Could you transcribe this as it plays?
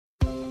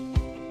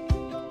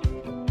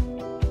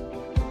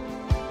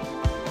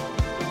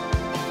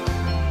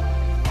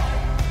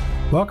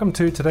Welcome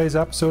to today's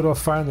episode of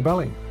Fire in the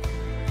Belly.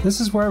 This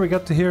is where we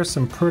get to hear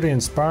some pretty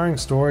inspiring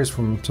stories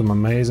from some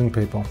amazing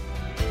people.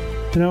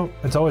 You know,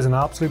 it's always an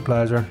absolute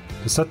pleasure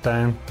to sit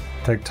down,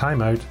 take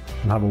time out,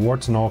 and have a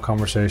warts and all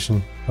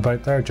conversation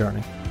about their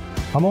journey.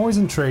 I'm always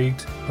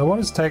intrigued by what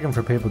it's taken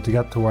for people to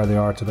get to where they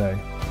are today,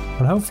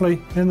 and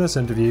hopefully in this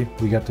interview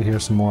we get to hear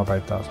some more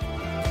about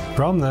that.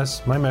 From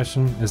this, my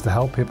mission is to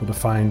help people to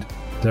find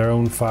their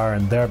own fire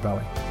in their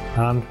belly,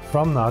 and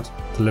from that,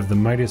 to live the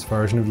mightiest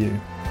version of you.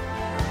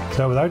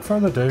 So without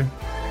further ado,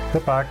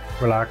 sit back,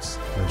 relax,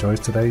 and enjoy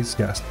today's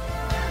guest.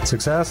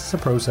 Success is a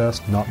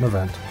process, not an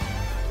event.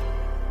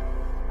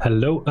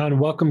 Hello and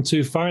welcome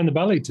to Fire in the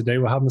Belly. Today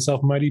we're having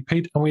myself, Mighty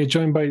Pete, and we are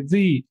joined by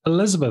the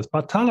Elizabeth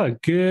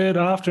Battalla. Good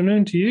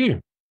afternoon to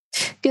you.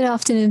 Good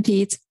afternoon,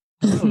 Pete.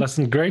 Oh,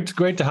 listen, great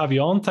to have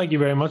you on. Thank you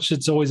very much.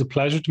 It's always a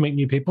pleasure to meet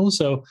new people.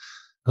 So,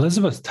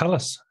 Elizabeth, tell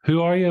us,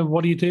 who are you,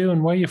 what do you do,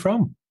 and where are you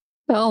from?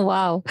 Oh,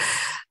 wow.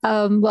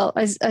 Well,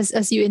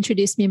 as you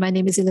introduced me, my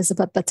name is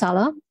Elizabeth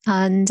Battalla,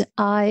 and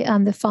I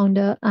am the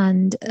founder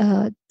and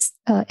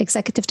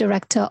executive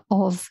director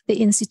of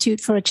the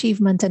Institute for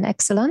Achievement and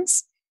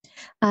Excellence.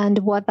 And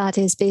what that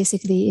is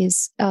basically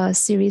is a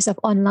series of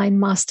online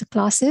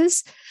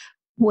masterclasses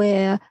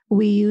where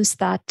we use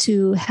that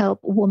to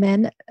help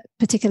women,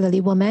 particularly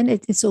women.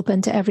 It's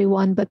open to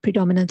everyone, but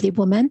predominantly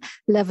women,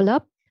 level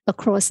up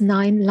across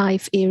 9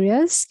 life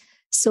areas,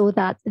 so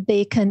that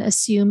they can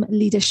assume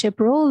leadership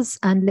roles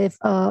and live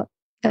a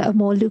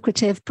more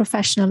lucrative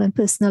professional and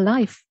personal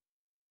life.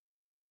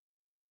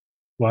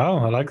 Wow,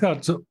 I like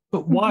that. So,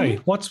 but why?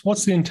 Mm-hmm.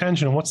 What's the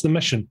intention and what's the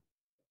mission?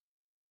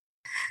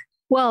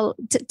 Well,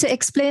 to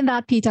explain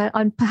that, Peter,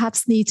 I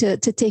perhaps need to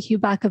take you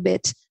back a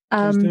bit.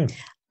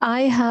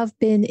 I have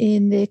been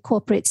in the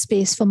corporate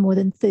space for more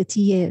than 30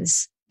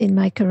 years in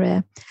my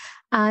career.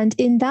 And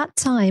in that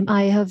time,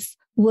 I have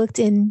worked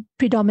in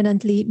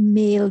predominantly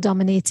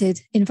male-dominated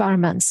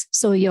environments.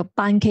 So your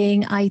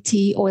banking,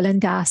 IT, oil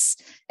and gas,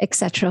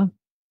 etc.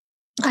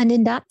 And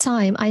in that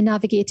time, I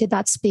navigated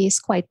that space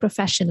quite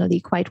professionally,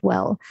 quite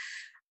well.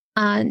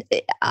 And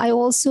I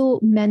also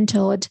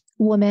mentored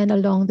women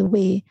along the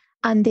way,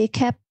 and they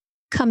kept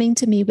coming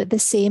to me with the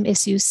same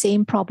issues,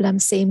 same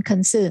problems, same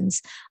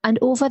concerns. And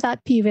over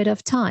that period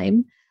of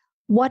time,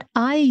 what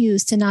I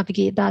used to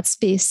navigate that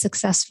space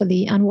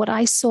successfully and what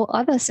I saw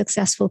other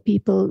successful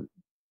people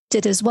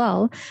did as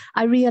well,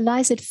 I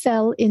realized it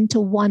fell into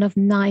one of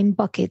 9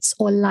 buckets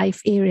or life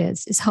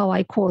areas, is how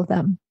I call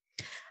them.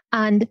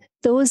 And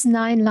those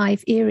 9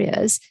 life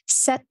areas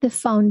set the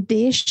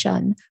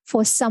foundation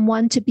for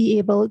someone to be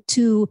able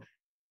to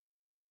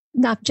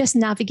not just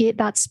navigate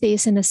that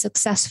space in a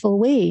successful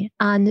way,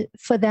 and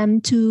for them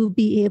to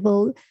be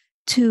able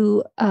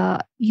to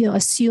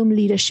assume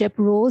leadership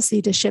roles,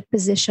 leadership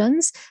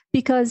positions,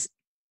 because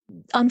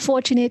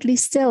unfortunately,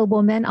 still,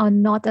 women are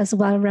not as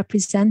well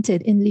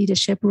represented in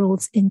leadership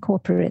roles in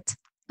corporate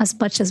as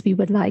much as we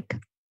would like.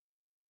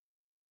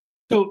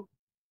 So,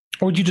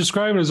 would you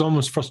describe it as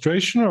almost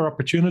frustration or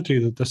opportunity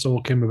that this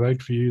all came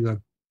about for you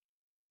then?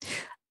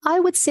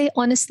 I would say,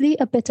 honestly,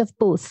 a bit of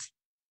both.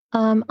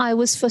 I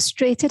was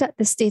frustrated at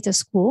the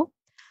status quo.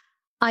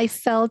 I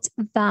felt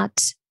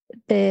that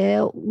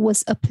there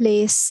was a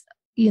place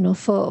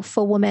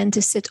for women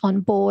to sit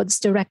on boards,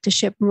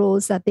 directorship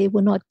roles, that they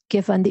were not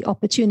given the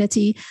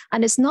opportunity.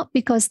 And it's not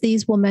because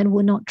these women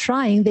were not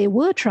trying. They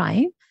were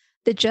trying.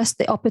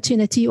 The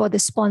opportunity or the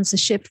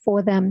sponsorship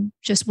for them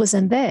just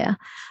wasn't there.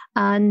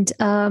 And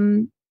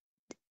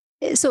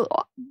so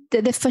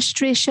the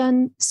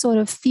frustration sort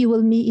of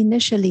fueled me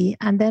initially.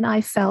 And then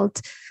I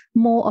felt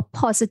more a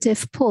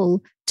positive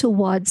pull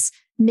towards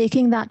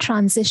making that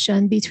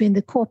transition between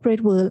the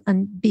corporate world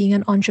and being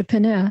an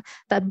entrepreneur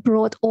that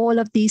brought all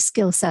of these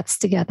skill sets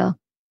together.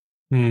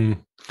 It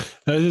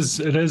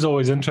is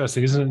always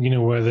interesting, isn't it?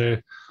 Where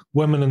the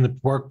women in the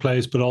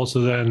workplace, but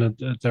also then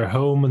at their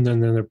home, and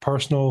then their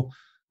personal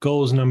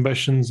goals and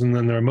ambitions, and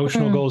then their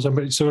emotional goals.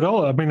 So it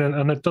all,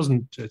 and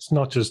it's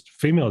not just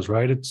females,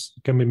 right? It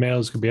can be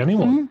males, it can be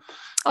anyone.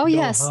 Oh,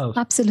 yes,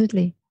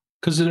 absolutely.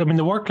 Because,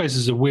 the workplace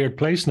is a weird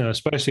place now,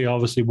 especially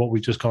obviously what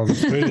we've just gone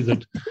through,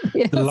 that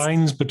yes. The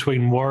lines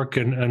between work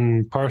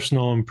and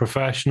personal and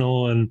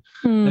professional, and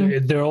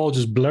they're all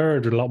just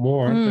blurred a lot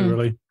more, aren't they,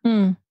 really?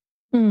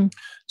 So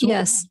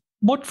yes.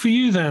 What for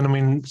you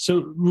then?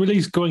 So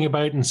really going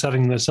about and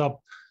setting this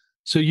up.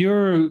 So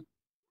your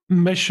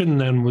mission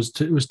then was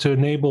to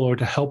enable or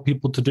to help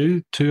people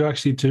to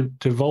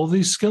evolve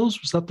these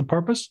skills? Was that the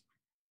purpose?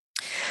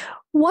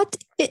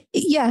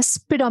 Yes,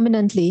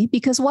 predominantly,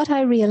 because what I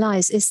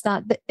realized is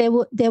that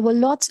there were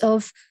lots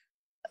of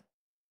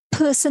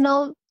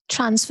personal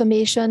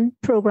transformation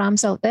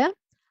programs out there,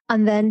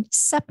 and then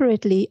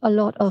separately a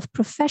lot of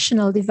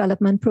professional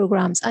development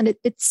programs. And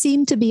it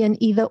seemed to be an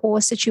either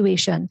or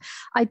situation.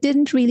 I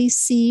didn't really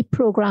see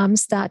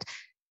programs that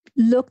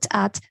looked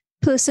at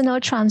personal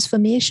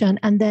transformation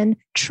and then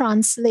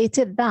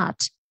translated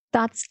that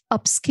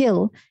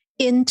upskill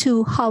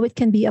into how it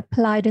can be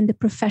applied in the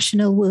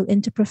professional world,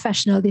 into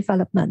professional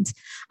development.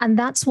 And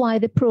that's why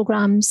the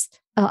programs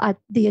at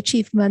the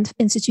Achievement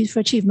Institute for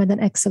Achievement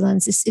and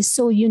Excellence is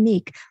so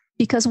unique,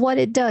 because what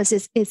it does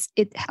is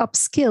it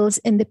upskills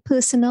in the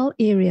personal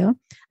area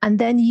and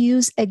then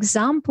use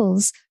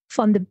examples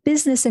from the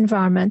business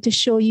environment to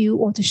show you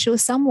or to show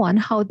someone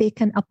how they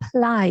can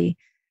apply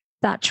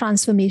that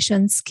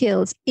transformation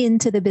skills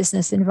into the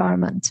business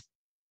environment.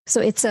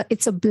 So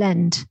it's a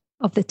blend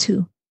of the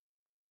two.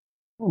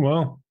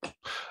 Well,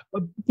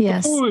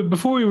 yes.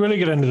 Before we really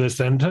get into this,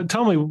 then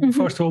tell me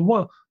first of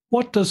all,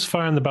 what does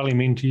fire in the belly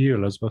mean to you,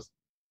 Elizabeth?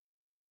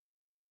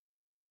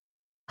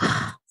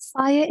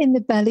 Fire in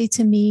the belly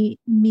to me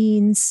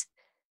means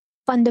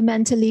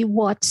fundamentally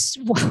what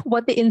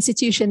the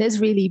institution is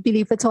really,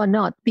 believe it or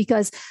not,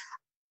 because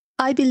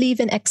I believe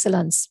in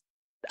excellence,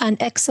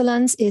 and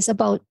excellence is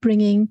about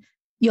bringing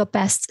your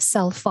best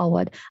self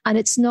forward. And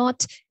it's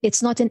not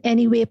in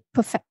any way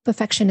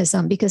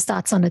perfectionism, because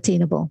that's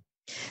unattainable.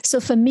 So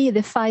for me,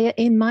 the fire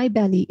in my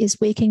belly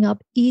is waking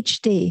up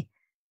each day,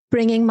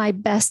 bringing my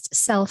best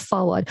self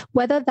forward,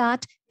 whether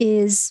that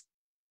is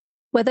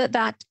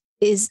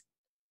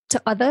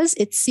to others,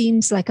 it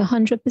seems like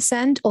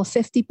 100% or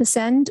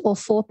 50% or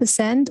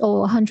 4%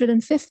 or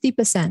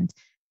 150%.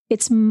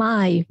 It's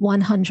my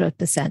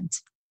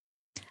 100%.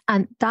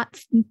 And that,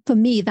 for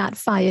me, that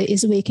fire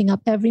is waking up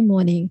every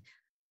morning,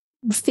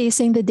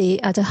 facing the day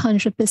at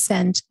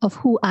 100% of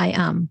who I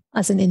am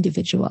as an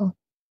individual.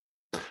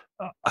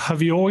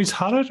 Have you always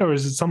had it, or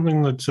is it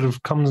something that sort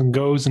of comes and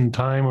goes in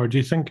time, or do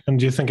you think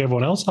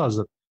everyone else has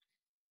it?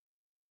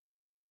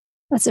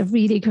 That's a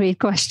really great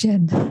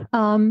question.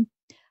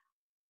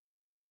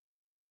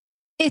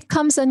 It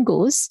comes and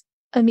goes.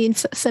 I mean,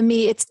 for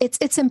me,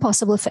 it's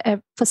impossible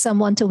for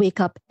someone to wake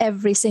up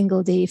every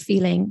single day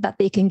feeling that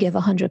they can give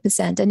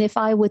 100%. And if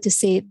I were to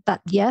say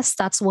that, yes,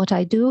 that's what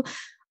I do,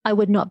 I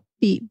would not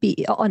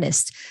be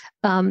honest.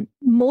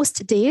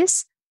 Most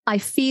days, I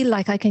feel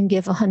like I can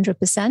give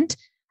 100%.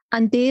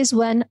 And days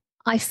when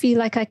I feel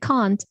like I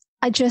can't,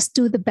 I just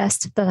do the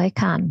best that I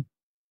can.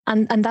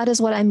 And that is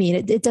what I mean.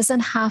 It doesn't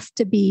have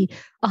to be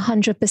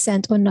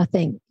 100% or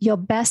nothing. Your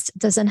best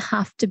doesn't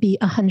have to be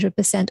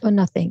 100% or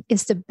nothing.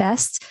 It's the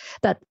best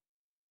that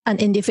an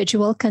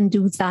individual can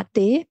do that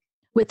day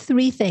with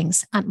three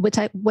things, and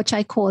which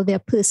I call their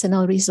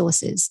personal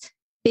resources,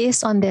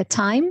 based on their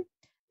time,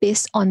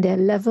 based on their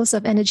levels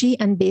of energy,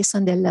 and based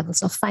on their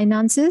levels of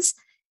finances.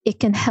 It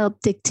can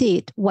help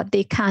dictate what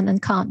they can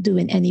and can't do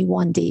in any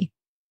one day.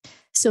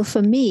 So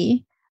for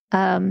me,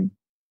 that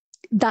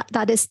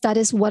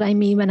is what I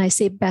mean when I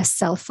say best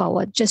self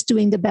forward, just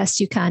doing the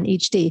best you can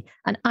each day.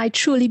 And I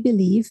truly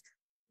believe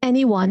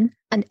anyone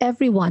and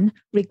everyone,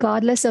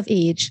 regardless of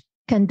age,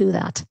 can do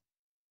that.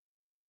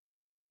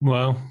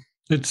 Well,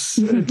 it's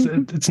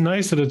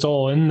nice that it's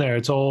all in there.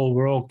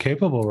 We're all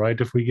capable, right?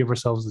 If we give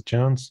ourselves the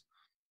chance.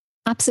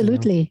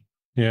 Absolutely.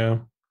 Yeah.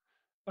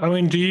 I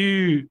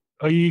mean,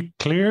 are you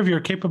clear of your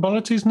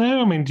capabilities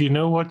now? I mean, do you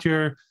know what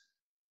are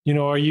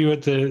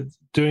you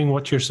doing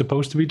what you're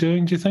supposed to be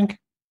doing, do you think?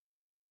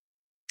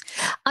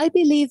 I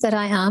believe that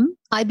I am.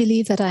 I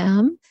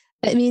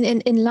mean,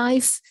 in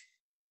life,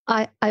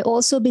 I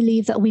also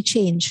believe that we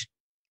change,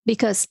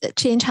 because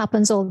change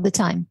happens all the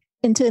time,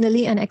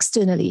 internally and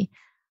externally.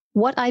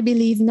 What I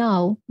believe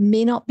now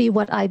may not be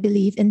what I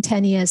believe in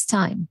 10 years'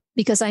 time,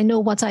 because I know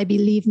what I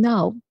believe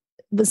now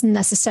wasn't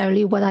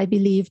necessarily what I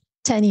believed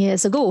 10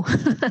 years ago.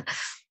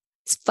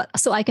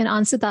 So I can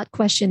answer that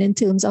question in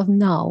terms of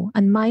now.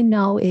 And my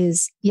now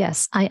is,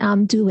 yes, I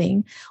am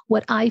doing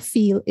what I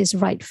feel is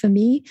right for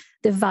me,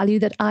 the value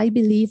that I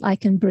believe I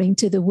can bring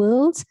to the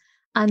world,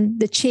 and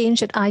the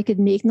change that I could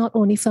make, not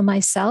only for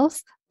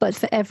myself, but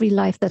for every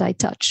life that I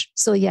touch.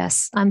 So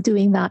yes, I'm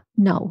doing that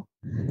now.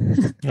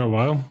 Oh,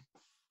 wow.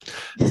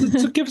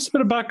 So give us a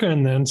bit of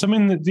background then. So I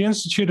mean, the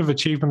Institute of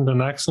Achievement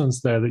and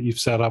Excellence there that you've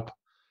set up,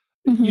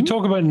 you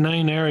talk about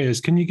 9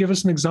 areas. Can you give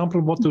us an example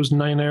of what those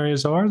 9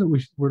 areas are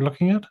that we're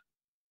looking at?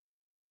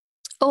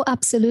 Oh,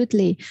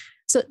 absolutely.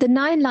 So the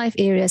 9 life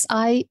areas,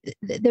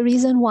 the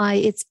reason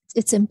why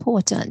it's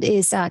important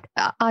is that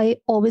I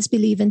always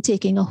believe in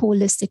taking a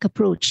holistic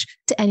approach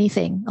to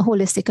anything, a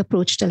holistic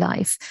approach to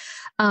life.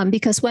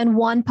 Because when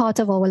one part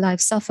of our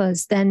life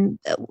suffers, then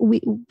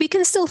we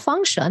can still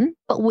function,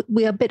 but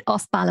we're a bit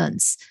off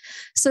balance.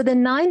 So the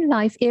 9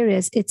 life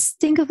areas,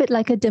 think of it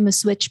like a dimmer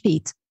switch,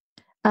 Pete.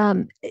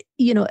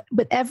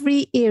 With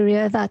every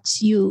area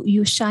that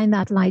you shine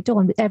that light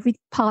on, with every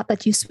part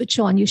that you switch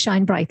on, you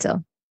shine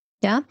brighter.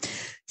 Yeah.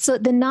 So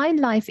the 9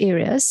 life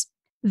areas,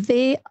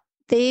 they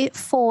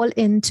fall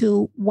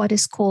into what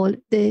is called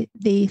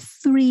the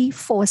 3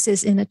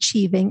 forces in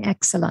achieving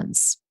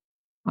excellence.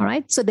 All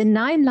right. So the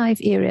 9 life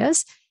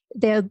areas,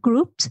 they're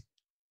grouped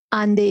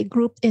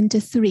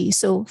into 3.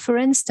 So for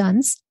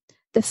instance,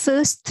 the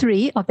first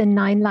 3 of the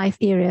 9 life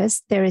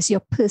areas, there is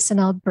your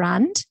personal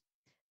brand,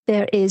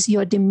 there is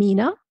your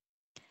demeanor,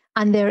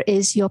 and there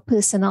is your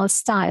personal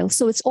style.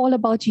 So it's all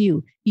about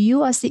you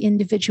as the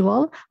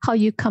individual, how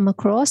you come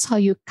across, how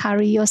you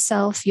carry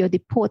yourself, your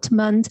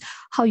deportment,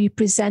 how you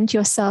present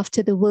yourself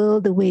to the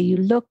world, the way you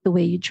look, the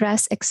way you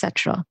dress,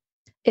 etc.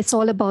 It's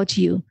all about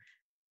you.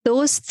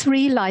 Those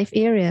 3 life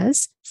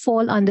areas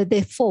fall under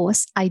the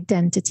force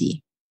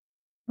identity,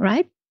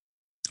 right?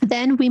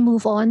 Then we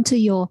move on to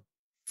your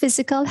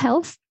physical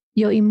health,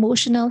 your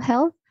emotional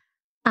health,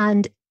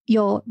 and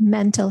your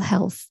mental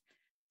health.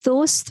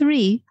 Those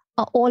 3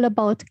 are all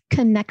about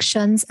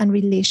connections and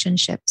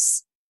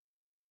relationships.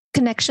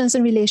 Connections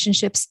and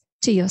relationships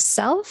to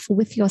yourself,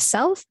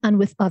 and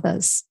with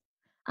others.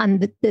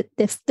 And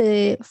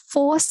the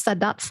force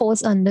that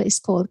falls under is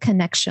called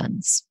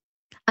connections.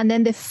 And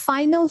then the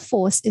final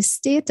force is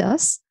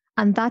status,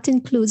 and that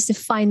includes the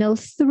final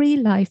 3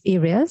 life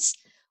areas,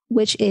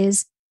 which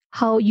is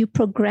how you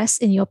progress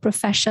in your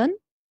profession,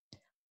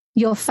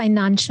 your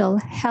financial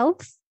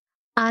health,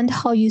 and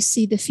how you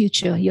see the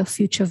future, your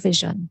future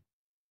vision.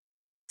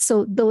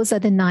 So those are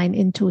the 9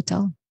 in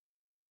total.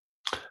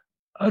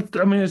 I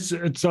mean,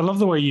 I love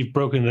the way you've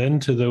broken it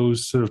into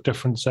those sort of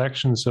different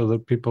sections so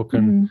that people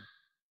can,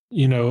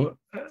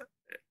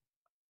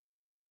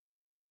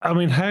 I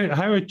mean,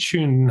 how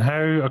attuned,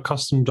 how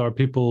accustomed are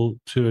people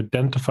to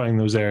identifying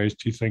those areas,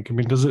 do you think? I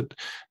mean, does it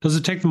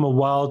take them a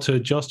while to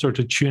adjust or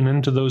to tune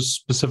into those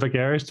specific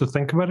areas to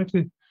think about it,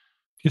 do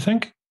you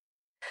think?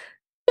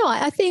 No,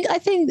 I think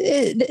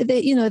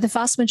the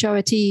vast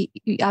majority,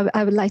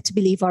 I would like to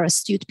believe, are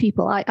astute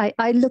people.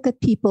 I look at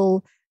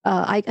people,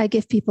 I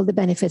give people the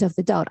benefit of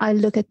the doubt. I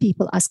look at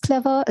people as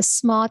clever, as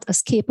smart,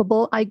 as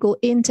capable. I go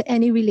into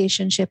any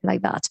relationship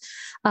like that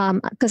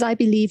because I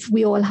believe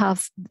we all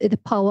have the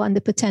power and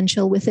the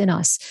potential within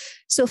us.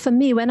 So for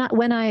me,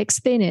 when I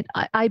explain it,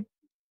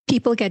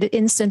 people get it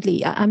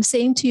instantly. I'm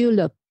saying to you,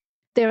 look,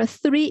 there are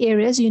 3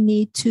 areas you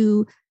need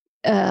to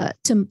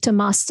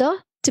master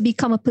to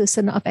become a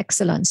person of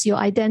excellence: your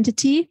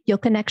identity, your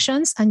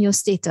connections, and your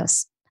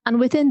status. And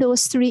within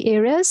those 3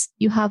 areas,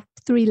 you have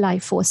 3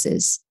 life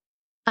forces,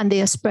 and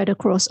they are spread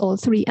across all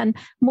 3. And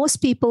most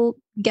people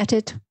get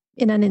it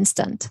in an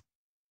instant.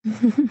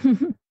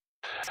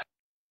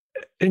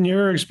 In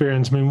your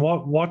experience, I mean,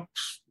 what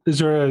is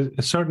there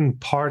a certain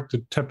part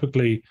that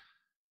typically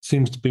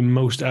seems to be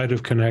most out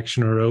of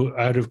connection or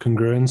out of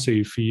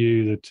congruency for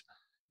you that,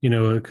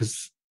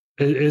 because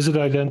is it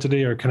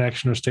identity or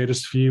connection or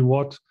status for you?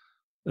 What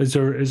is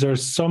there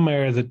some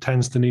area that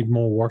tends to need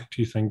more work,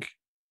 do you think?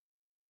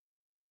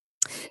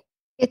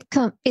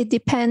 It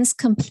depends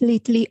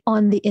completely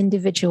on the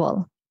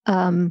individual.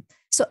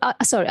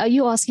 Sorry, are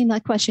you asking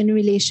that question in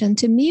relation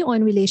to me or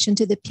in relation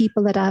to the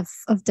people that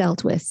I've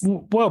dealt with?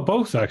 Well,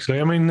 both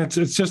actually. I mean,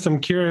 it's just I'm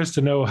curious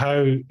to know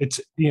how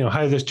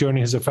how this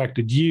journey has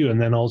affected you,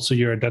 and then also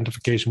your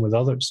identification with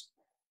others.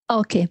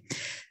 Okay,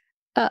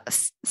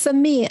 for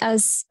me,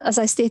 as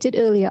I stated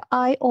earlier,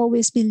 I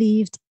always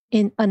believed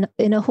in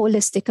a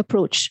holistic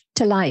approach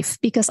to life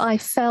because I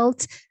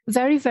felt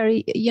very,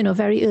 very,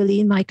 very early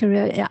in my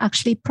career,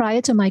 actually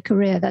prior to my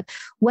career, that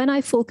when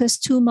I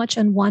focused too much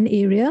on one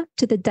area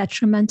to the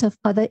detriment of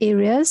other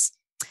areas,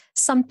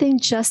 something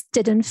just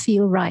didn't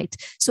feel right.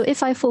 So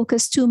if I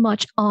focused too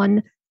much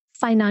on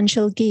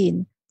financial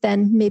gain,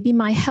 then maybe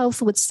my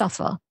health would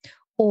suffer,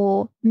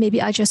 or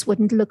maybe I just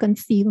wouldn't look and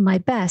feel my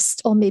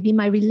best, or maybe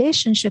my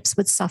relationships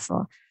would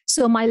suffer.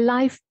 So my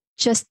life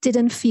just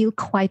didn't feel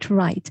quite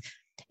right.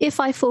 If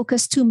I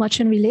focus too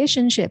much on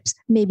relationships,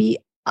 maybe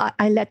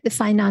I let the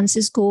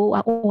finances go,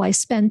 or I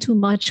spend too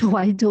much, or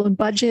I don't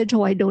budget,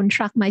 or I don't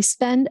track my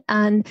spend,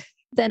 and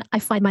then I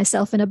find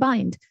myself in a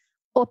bind.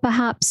 Or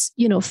perhaps,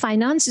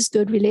 finance is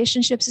good,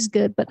 relationships is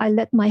good, but I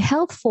let my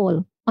health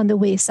fall on the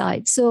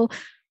wayside. So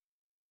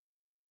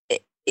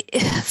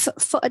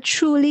for a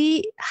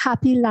truly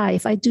happy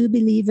life, I do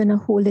believe in a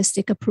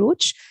holistic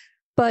approach.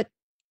 But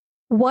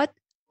what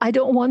I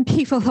don't want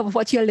people of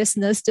what your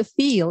listeners to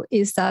feel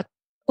is that,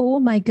 oh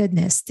my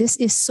goodness, this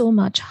is so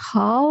much.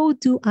 How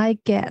do I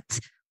get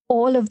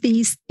all of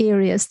these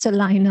areas to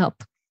line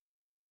up?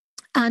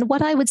 And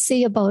what I would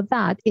say about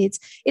that is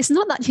it's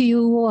not that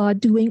you are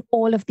doing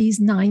all of these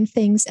 9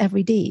 things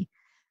every day.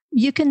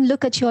 You can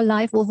look at your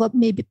life over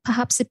maybe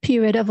perhaps a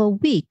period of a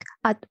week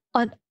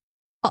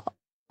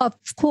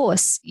of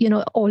course,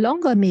 or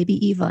longer, maybe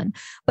even.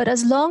 But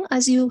as long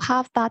as you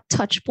have that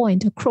touch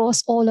point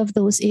across all of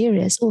those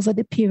areas over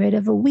the period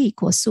of a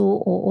week or so,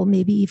 or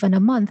maybe even a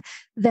month,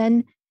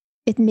 then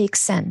it makes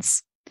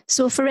sense.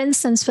 So for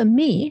instance, for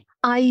me,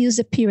 I use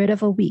a period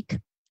of a week.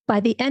 By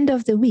the end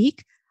of the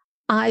week,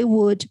 I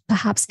would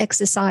perhaps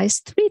exercise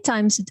 3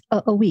 times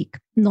a week,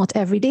 not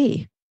every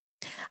day.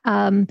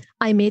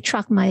 I may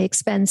track my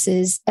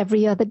expenses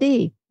every other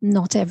day,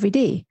 not every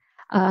day.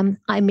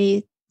 I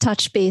may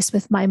touch base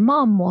with my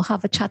mom or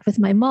have a chat with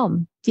my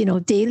mom,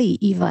 daily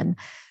even.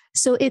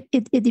 So it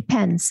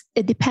depends.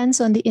 It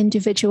depends on the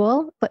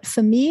individual. But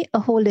for me,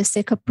 a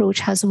holistic approach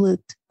has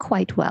worked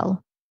quite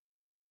well.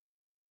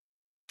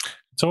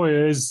 So it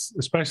is,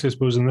 especially I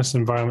suppose in this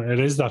environment, it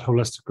is that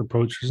holistic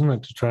approach, isn't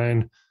it, to try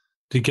and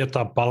to get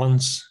that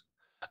balance.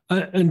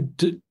 And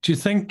do you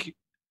think,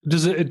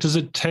 does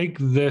it take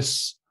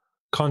this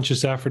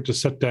conscious effort to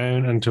sit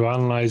down and to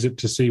analyze it,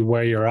 to see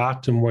where you're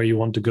at and where you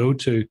want to go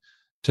to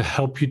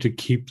help you to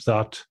keep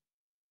that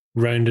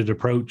rounded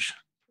approach?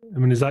 I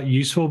mean, is that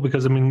useful?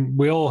 Because, I mean,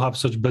 we all have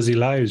such busy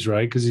lives,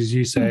 right? Because as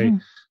you say,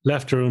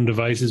 left to our own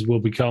devices, we'll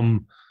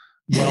become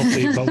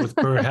wealthy, but with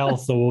poor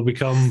health, or we'll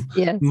become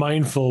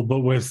mindful, but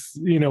with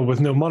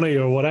no money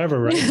or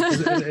whatever, right?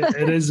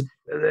 It is,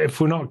 if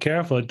we're not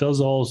careful, it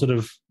does all sort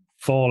of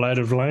fall out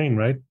of line,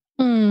 right?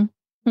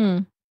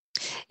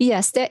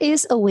 Yes, there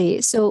is a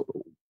way. So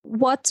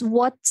what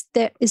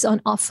there is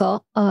on offer,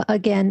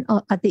 again,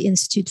 at the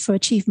Institute for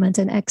Achievement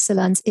and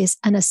Excellence is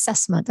an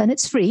assessment, and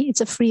it's free.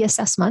 It's a free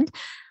assessment.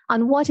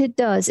 And what it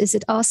does is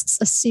it asks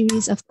a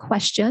series of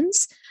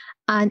questions,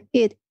 and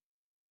it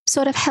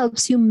sort of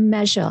helps you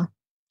measure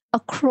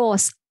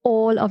across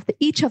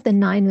each of the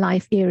 9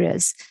 life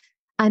areas.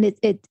 And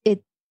it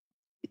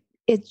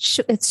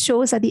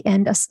shows at the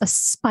end a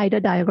spider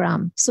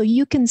diagram. So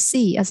you can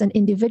see as an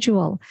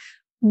individual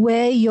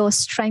where your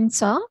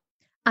strengths are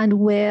and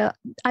where,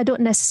 I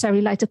don't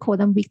necessarily like to call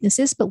them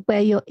weaknesses, but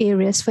where your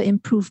areas for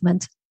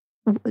improvement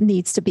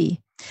needs to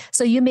be.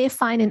 So you may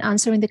find in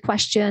answering the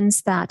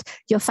questions that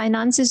your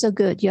finances are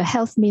good, your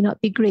health may not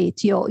be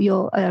great,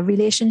 your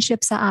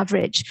relationships are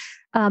average,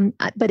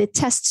 but it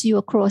tests you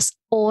across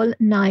all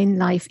 9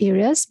 life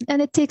areas,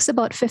 and it takes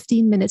about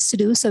 15 minutes to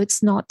do. So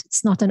it's not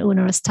an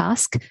onerous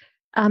task,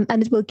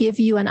 and it will give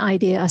you an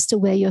idea as to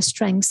where your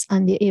strengths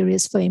and the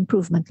areas for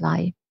improvement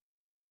lie.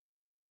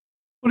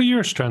 What are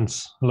your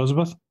strengths,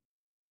 Elizabeth?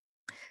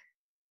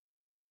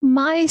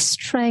 My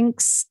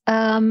strengths,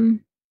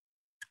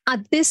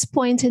 at this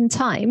point in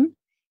time,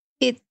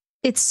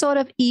 it's sort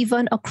of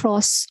even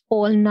across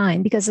all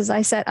 9, because as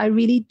I said, I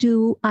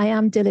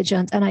am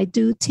diligent, and I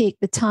do take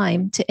the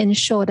time to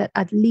ensure that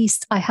at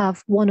least I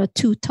have 1 or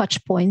 2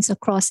 touch points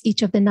across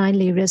each of the 9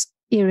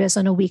 areas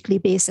on a weekly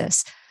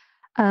basis.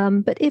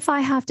 But if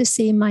I have to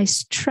say my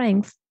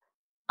strength,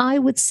 I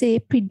would say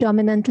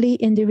predominantly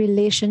in the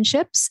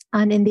relationships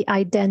and in the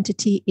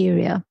identity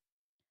area.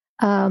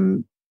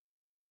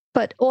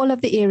 But all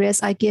of the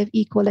areas I give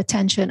equal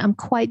attention. I'm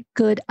quite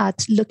good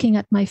at looking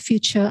at my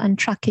future and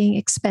tracking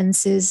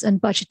expenses and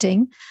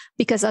budgeting,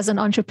 because as an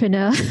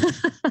entrepreneur,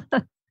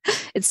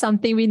 it's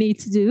something we need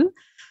to do.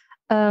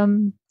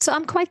 So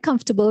I'm quite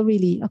comfortable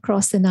really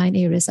across the 9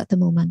 areas at the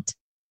moment.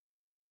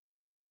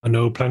 I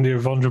know plenty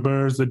of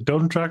entrepreneurs that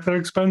don't track their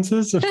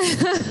expenses.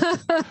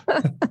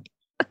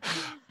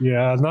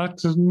 Yeah,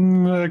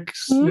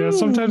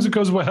 sometimes it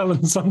goes well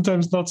and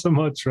sometimes not so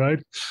much,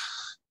 right?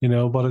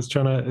 But it's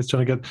trying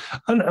to get.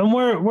 And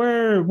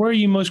where are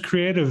you most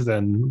creative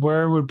then?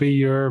 Where would be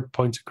your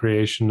points of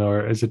creation,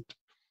 or is it,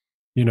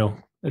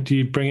 do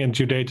you bring it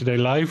into your day-to-day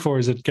life, or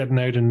is it getting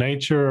out in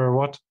nature, or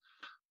what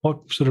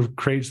sort of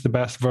creates the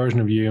best version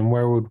of you, and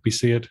where would we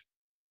see it?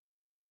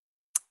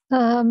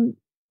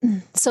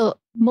 So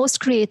most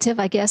creative,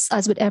 I guess,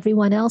 as with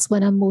everyone else,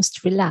 when I'm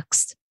most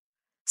relaxed.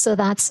 So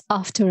that's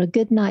after a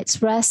good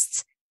night's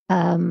rest,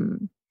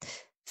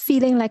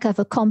 feeling like I've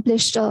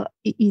accomplished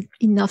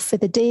enough for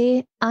the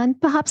day. And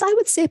perhaps I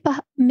would say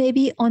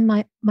maybe on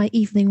my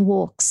evening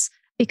walks,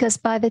 because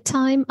by the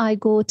time I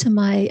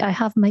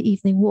have my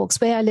evening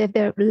walks where I live,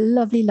 there are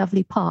lovely,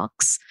 lovely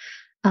parks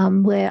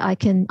where I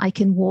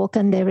can walk.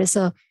 And there is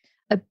a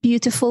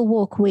beautiful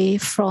walkway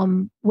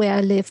from where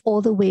I live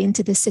all the way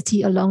into the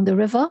city along the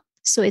river.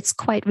 So it's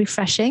quite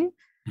refreshing.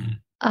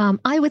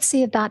 I would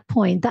say at that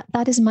point,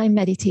 that is my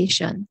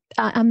meditation.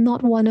 I'm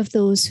not one of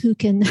those who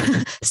can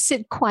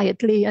sit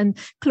quietly and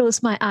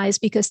close my eyes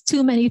because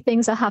too many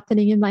things are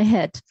happening in my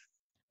head.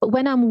 But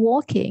when I'm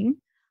walking,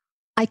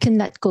 I can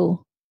let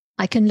go.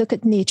 I can look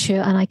at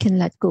nature and I can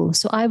let go.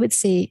 So I would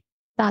say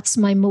that's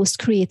my most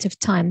creative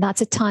time.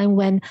 That's a time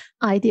when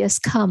ideas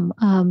come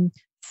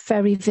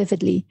very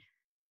vividly.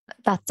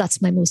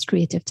 That's my most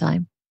creative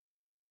time.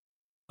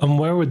 And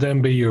where would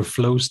then be your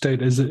flow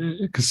state? Is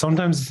it because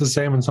sometimes it's the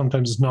same and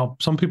sometimes it's not?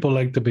 Some people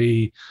like to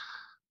be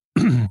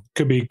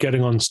could be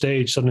getting on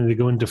stage, suddenly they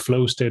go into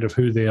flow state of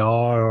who they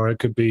are, or it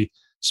could be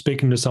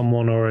speaking to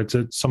someone, or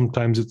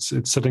sometimes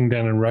it's sitting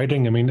down and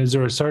writing. I mean, is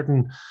there a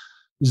certain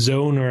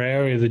zone or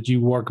area that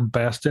you work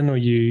best in, or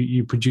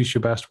you produce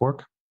your best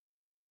work?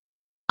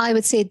 I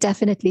would say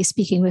definitely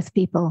speaking with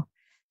people.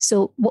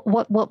 So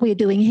what we're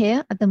doing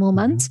here at the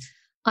moment,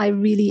 I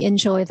really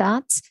enjoy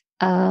that.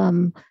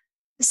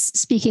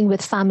 Speaking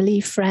with family,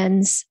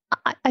 friends,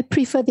 I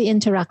prefer the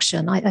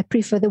interaction. I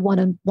prefer the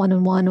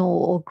one-on-one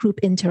or group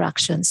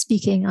interaction.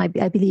 Speaking, I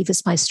believe,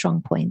 is my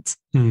strong point.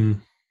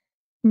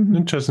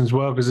 Interesting as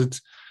well, because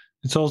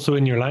it's also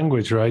in your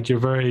language, right? You're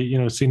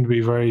very, seem to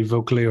be very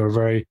vocally or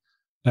very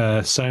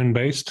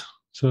sound-based.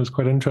 So it's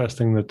quite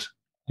interesting that,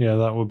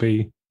 that would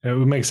be, it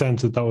would make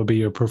sense that would be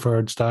your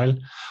preferred style.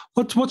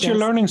 What's your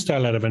learning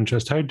style out of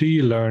interest? How do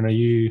you learn? Are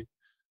you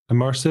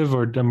immersive,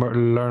 or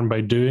learn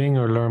by doing,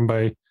 or learn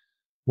by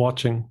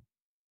watching?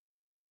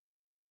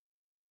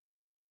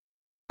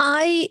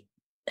 I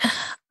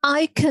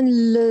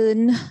can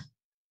learn,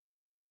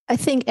 I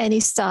think, any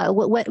style,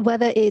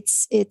 whether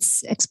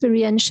it's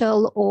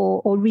experiential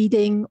or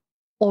reading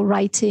or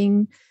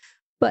writing.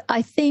 But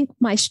I think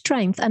my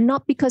strength, and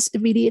not because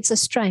really it's a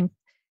strength,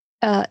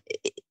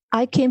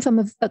 I came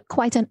from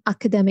quite an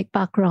academic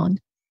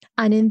background.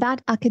 And in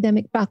that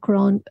academic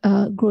background,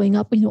 growing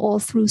up, all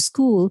through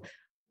school,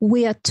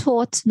 we are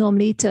taught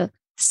normally to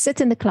sit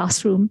in the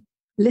classroom,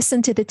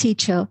 listen to the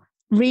teacher,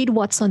 read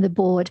what's on the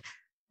board.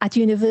 At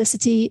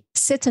university,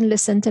 sit and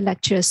listen to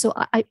lectures. So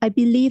I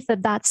believe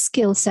that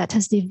skill set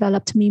has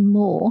developed me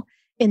more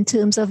in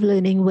terms of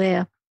learning,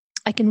 where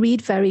I can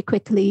read very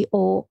quickly,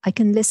 or I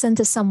can listen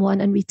to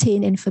someone and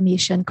retain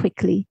information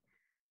quickly.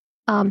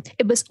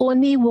 It was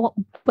only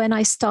when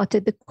I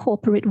started the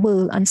corporate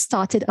world and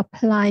started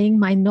applying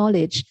my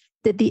knowledge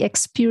that the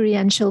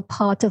experiential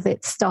part of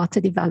it start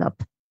to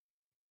develop.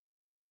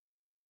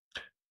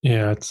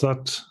 Yeah, it's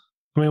that.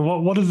 I mean,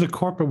 what did the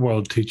corporate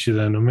world teach you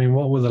then? I mean,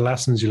 what were the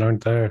lessons you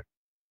learned there?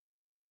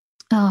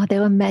 Oh,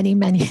 there were many,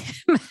 many,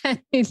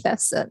 many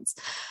lessons.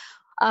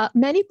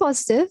 Many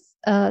positive,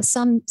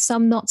 some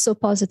not so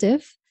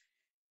positive.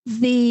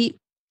 The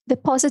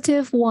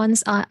positive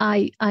ones,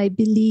 I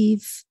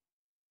believe,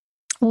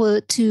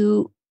 were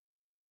to,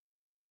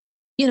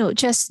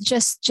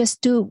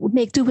 just do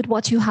with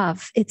what you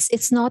have.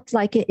 It's not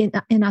like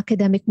in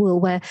academic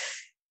world where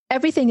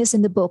everything is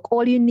in the book.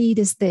 All you need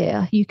is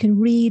there. You can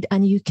read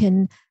and you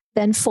can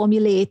then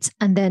formulate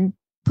and then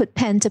put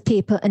pen to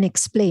paper and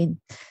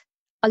explain.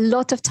 A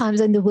lot of times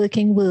in the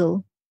working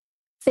world,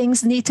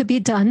 things need to be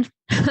done.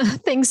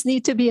 Things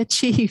need to be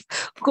achieved.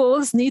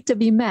 Goals need to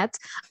be met.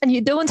 And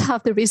you don't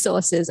have the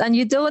resources and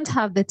you don't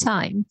have the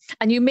time.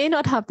 And you may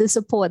not have the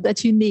support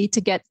that you need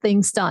to get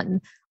things done,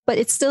 but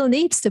it still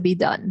needs to be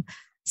done.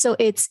 So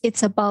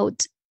it's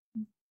about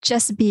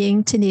just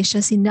being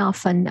tenacious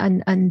enough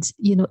and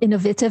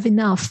innovative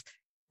enough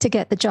to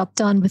get the job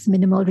done with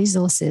minimal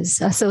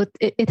resources. So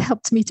it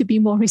helped me to be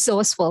more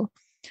resourceful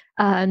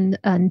and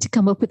to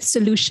come up with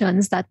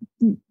solutions that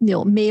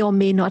may or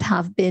may not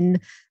have been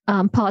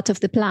part of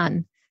the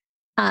plan,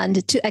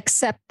 and to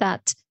accept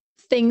that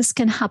things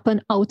can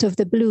happen out of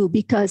the blue,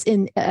 because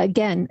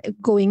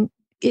going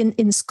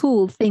in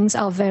school, things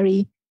are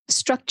very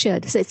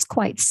structured, so it's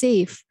quite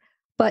safe.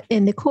 But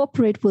in the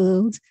corporate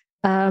world,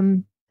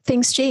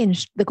 things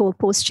change, the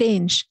goalposts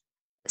change.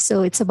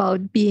 So it's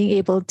about being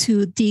able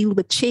to deal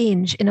with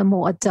change in a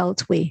more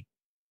adult way.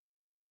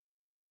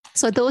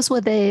 So those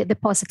were the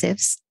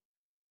positives.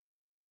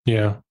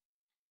 Yeah.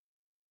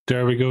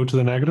 Dare we go to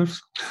the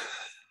negatives?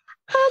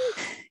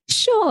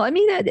 Sure. I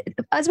mean,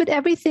 as with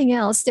everything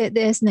else,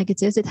 there's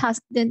negatives. There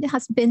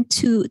has been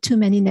too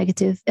many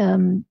negative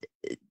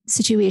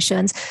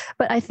situations.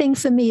 But I think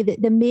for me,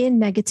 the main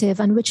negative,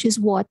 and which is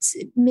what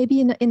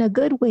maybe in a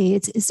good way,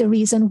 it's the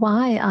reason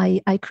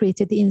why I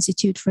created the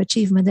Institute for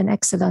Achievement and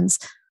Excellence.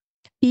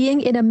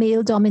 Being in a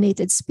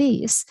male-dominated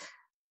space,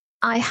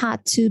 I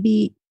had to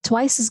be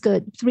twice as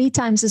good, 3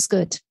 times as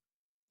good,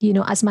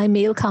 as my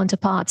male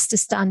counterparts, to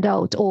stand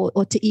out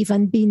or to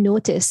even be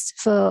noticed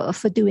for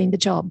doing the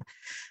job.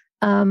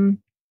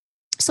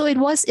 So it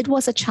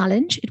was a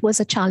challenge. It was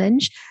a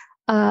challenge.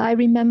 I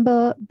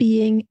remember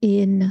being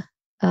in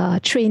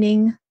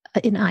training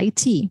in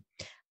IT,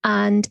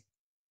 and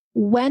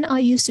when I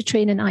used to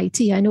train in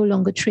IT, I no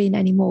longer train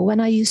anymore.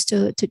 When I used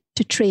to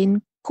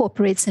train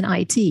corporates in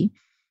IT,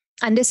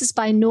 and this is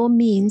by no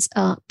means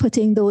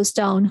putting those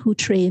down who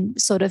train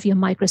sort of your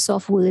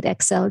Microsoft Word,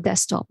 Excel,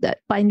 desktop. That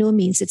by no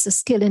means, it's a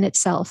skill in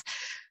itself.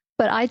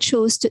 But I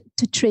chose to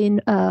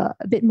train a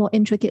bit more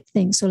intricate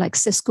things, so like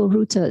Cisco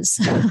routers,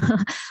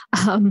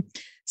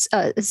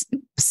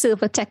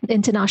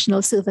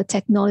 international server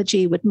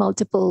technology with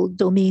multiple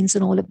domains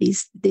and all of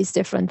these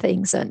different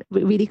things, and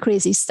really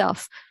crazy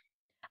stuff.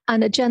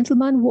 And a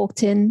gentleman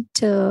walked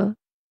into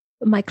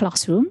my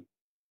classroom,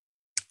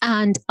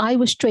 and I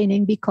was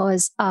training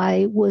because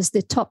I was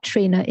the top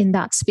trainer in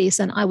that space,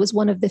 and I was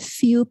one of the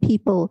few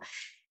people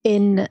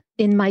in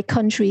my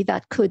country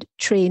that could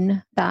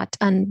train that,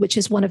 and which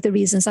is one of the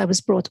reasons I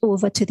was brought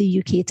over to the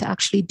UK to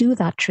actually do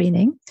that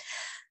training.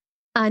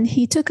 And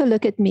he took a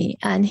look at me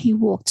and he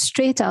walked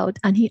straight out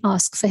and he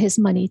asked for his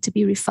money to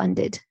be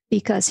refunded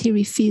because he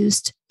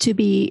refused to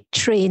be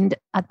trained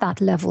at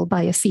that level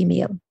by a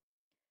female.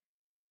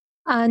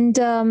 And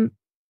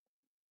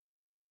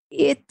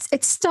it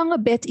stung a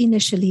bit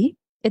initially,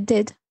 it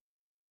did.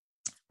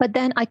 But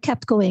then I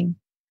kept going.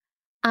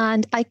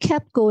 And I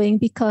kept going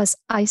because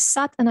I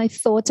sat and I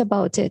thought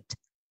about it.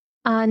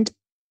 And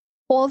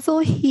although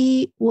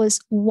he was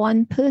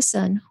one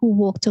person who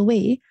walked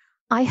away,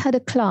 I had a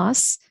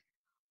class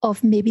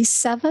of maybe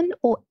 7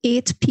 or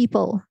 8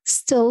 people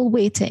still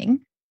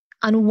waiting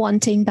and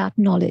wanting that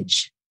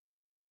knowledge.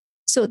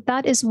 So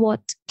that is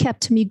what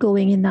kept me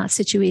going in that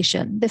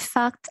situation. The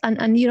fact, and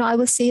I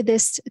will say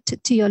this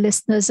to your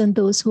listeners and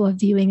those who are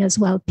viewing as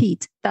well,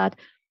 Pete, that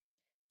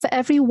for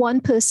every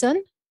one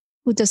person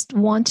who just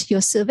want your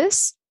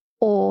service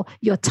or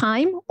your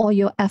time or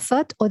your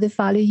effort or the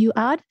value you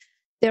add,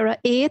 there are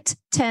 8,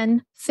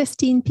 10,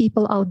 15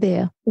 people out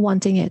there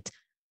wanting it.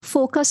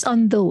 Focus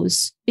on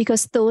those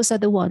because those are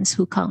the ones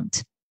who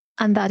count.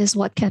 And that is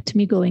what kept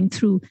me going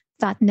through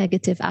that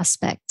negative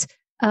aspect.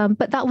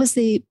 But that was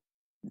in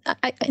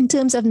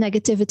terms of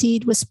negativity,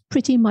 it was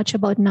pretty much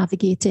about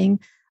navigating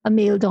a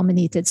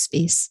male-dominated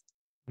space.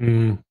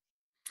 Mm.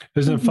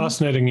 Isn't it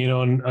fascinating,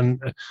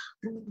 and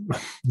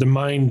the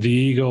mind, the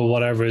ego,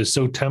 whatever, is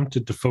so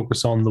tempted to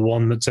focus on the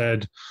one that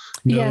said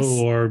no, yes.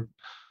 Or,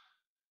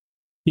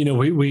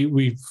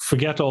 we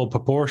forget all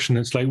proportion.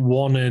 It's like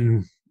 1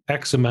 in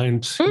X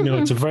amount,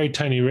 it's a very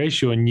tiny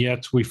ratio, and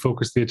yet we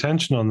focus the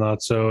attention on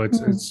that. So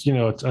it's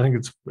I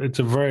think it's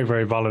a very,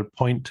 very valid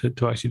point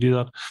to actually do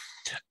that.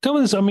 Tell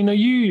me this, are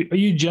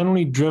you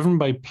generally driven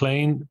by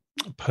pain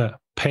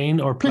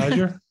or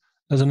pleasure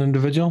as an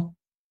individual?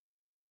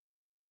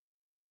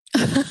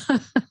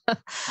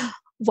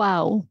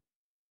 Wow.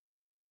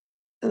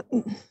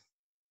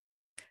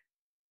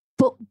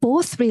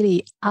 Both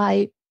really.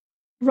 I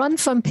run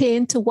from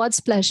pain towards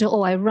pleasure,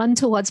 or I run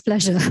towards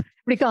pleasure,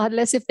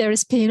 regardless if there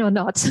is pain or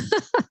not.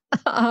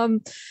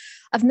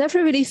 I've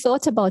never really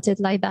thought about it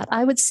like that.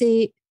 I would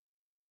say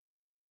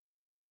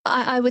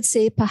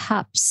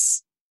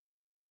perhaps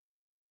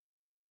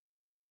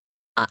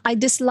I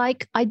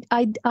dislike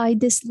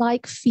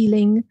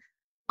feeling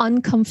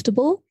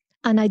uncomfortable,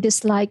 and I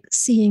dislike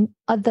seeing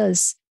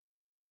others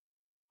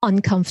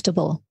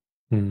uncomfortable.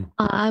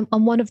 I'm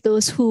one of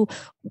those who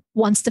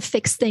wants to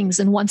fix things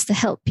and wants to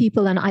help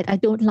people, and I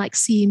don't like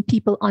seeing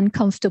people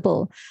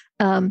uncomfortable.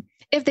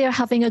 If they're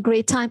having a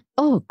great time,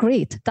 oh,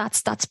 great,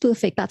 that's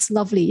perfect, that's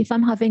lovely. If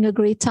I'm having a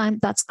great time,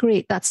 that's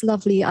great, that's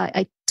lovely.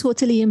 I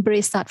totally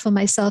embrace that for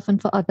myself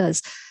and for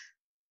others.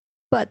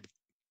 But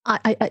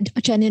I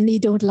genuinely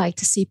don't like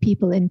to see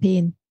people in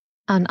pain,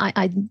 and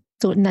I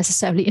don't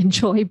necessarily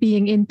enjoy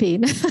being in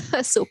pain.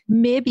 So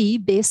maybe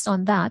based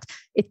on that,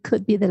 it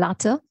could be the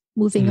latter,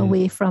 moving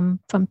away from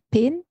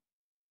pain.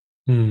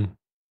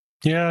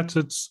 Yeah,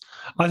 it's.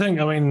 I think.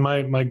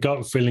 My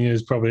gut feeling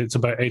is probably it's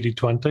about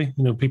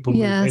 80-20. People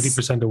move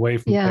 80% away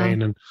from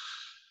pain, and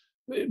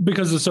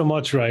because there's so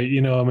much, right?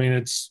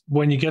 It's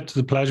when you get to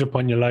the pleasure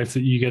point in your life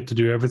that you get to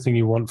do everything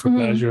you want for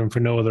pleasure and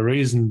for no other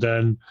reason.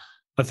 Then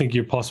I think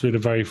you're possibly at a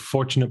very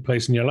fortunate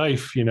place in your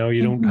life. You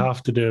don't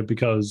have to do it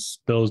because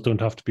bills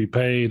don't have to be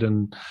paid,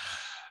 and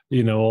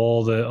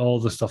all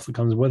the stuff that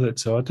comes with it.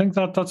 So I think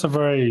that's a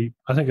very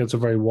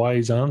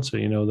wise answer.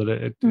 That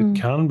it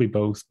can be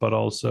both, but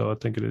also I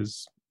think it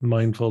is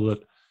mindful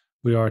that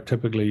we are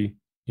typically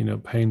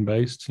pain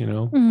based.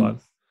 But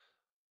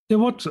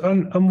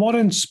what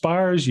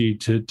inspires you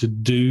to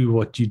do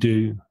what you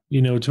do?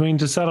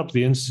 To set up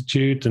the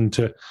institute and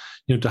to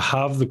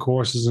have the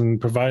courses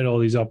and provide all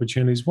these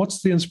opportunities.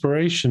 What's the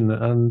inspiration?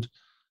 And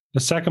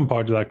the second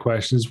part of that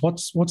question is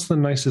what's the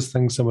nicest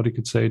thing somebody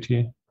could say to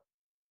you?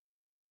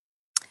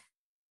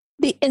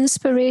 The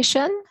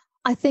inspiration,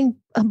 I think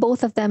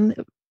both of them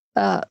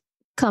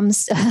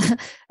comes,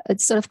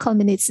 it sort of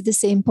culminates at the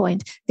same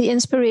point. The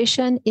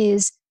inspiration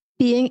is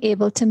being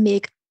able to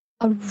make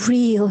a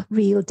real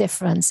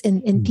difference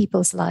in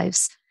people's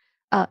lives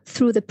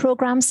through the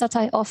programs that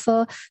I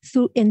offer,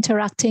 through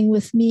interacting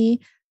with me,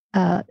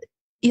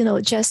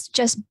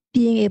 just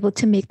being able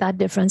to make that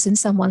difference in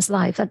someone's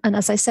life. And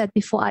as I said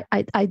before,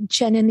 I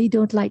genuinely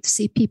don't like to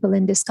see people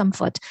in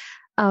discomfort.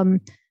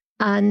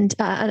 And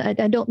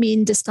I don't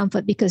mean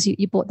discomfort because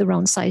you bought the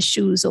wrong size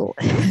shoes or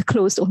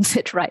clothes don't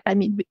fit right. I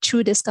mean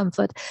true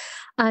discomfort.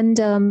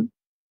 And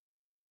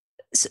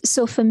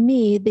so for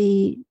me,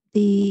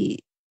 the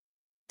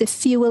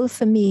fuel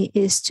for me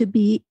is to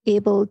be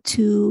able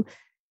to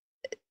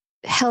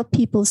help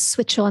people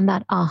switch on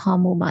that aha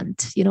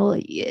moment.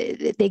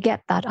 They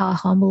get that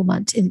aha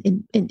moment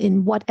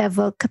in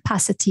whatever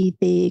capacity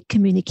they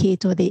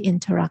communicate or they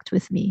interact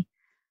with me.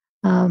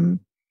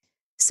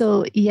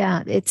 So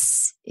yeah,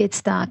 it's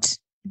that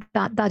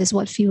is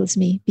what fuels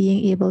me,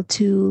 being able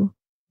to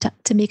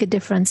make a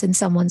difference in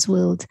someone's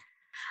world.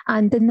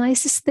 And the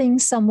nicest thing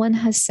someone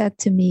has said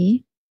to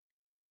me,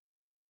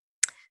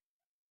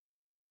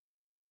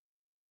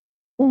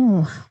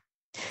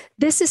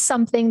 this is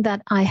something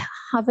that I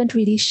haven't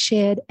really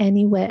shared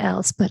anywhere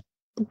else, but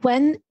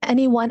when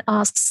anyone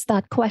asks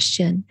that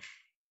question,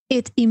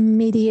 it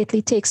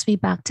immediately takes me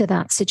back to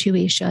that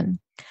situation.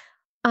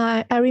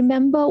 I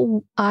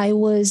remember I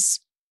was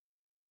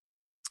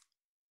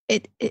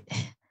it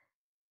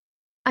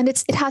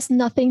has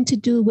nothing to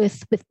do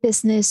with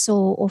business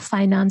or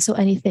finance or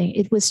anything.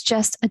 It was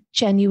just a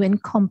genuine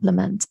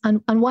compliment.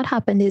 And what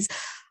happened is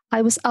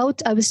I was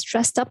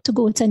dressed up to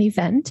go to an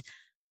event,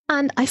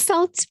 and I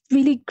felt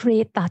really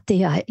great that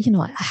day. I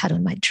had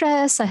on my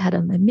dress, I had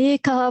on my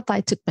makeup, I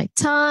took my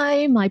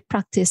time, I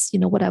practiced,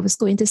 what I was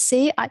going to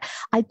say.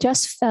 I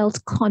just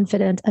felt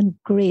confident and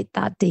great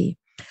that day.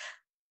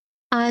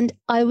 And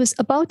I was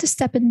about to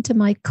step into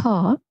my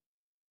car,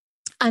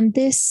 and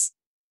this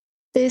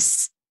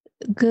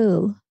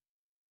girl,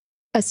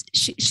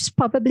 she's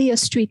probably a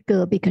street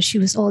girl because she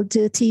was all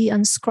dirty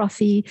and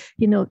scruffy,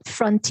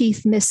 front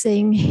teeth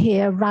missing,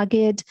 hair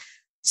ragged.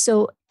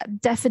 So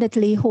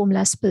definitely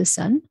homeless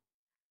person.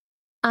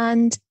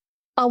 And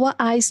our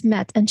eyes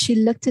met, and she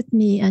looked at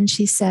me and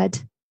she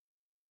said,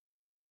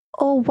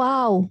 "Oh,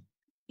 wow,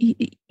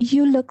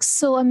 you look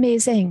so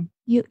amazing.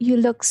 You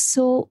look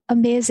so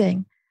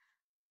amazing."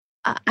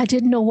 I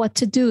didn't know what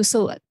to do.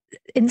 So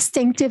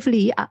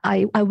instinctively,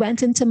 I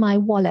went into my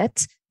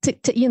wallet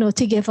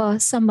to give her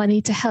some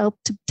money to help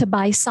to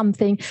buy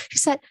something. She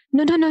said,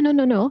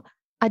 no.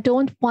 I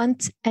don't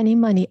want any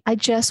money. I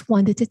just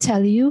wanted to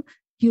tell you,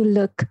 you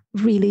look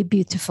really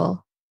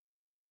beautiful.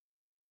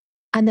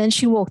 And then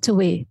she walked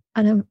away.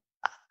 And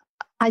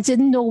I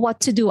didn't know what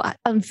to do.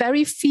 On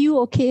very few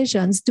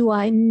occasions do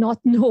I not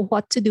know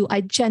what to do.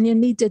 I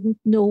genuinely didn't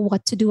know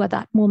what to do at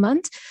that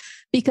moment,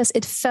 because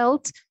it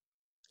felt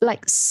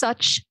like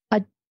such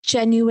a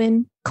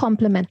genuine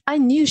compliment. I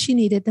knew she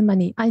needed the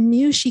money. I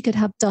knew she could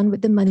have done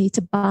with the money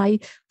to buy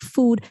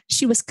food.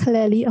 She was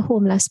clearly a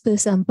homeless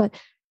person, but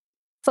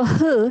for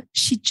her,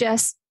 she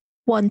just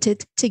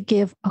wanted to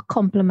give a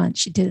compliment.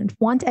 She didn't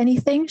want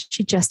anything.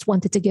 She just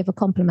wanted to give a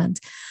compliment.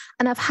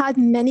 And I've had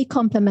many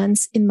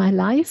compliments in my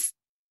life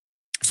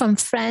from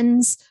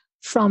friends,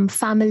 from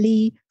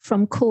family,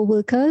 from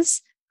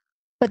co-workers.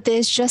 But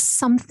there's just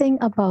something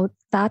about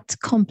that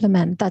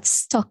compliment that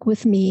stuck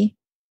with me.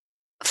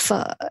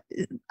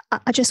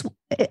 I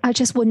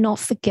just would not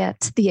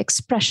forget the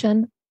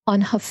expression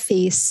on her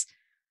face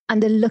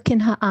and the look in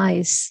her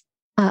eyes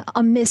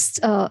amidst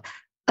a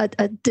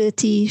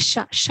dirty,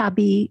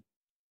 shabby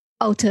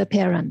outer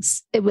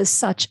appearance. It was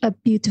such a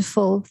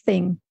beautiful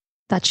thing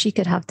that she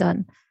could have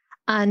done.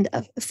 And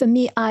for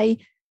me, I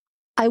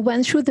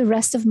went through the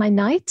rest of my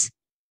night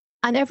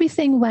and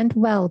everything went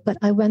well, but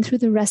I went through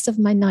the rest of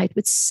my night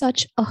with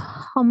such a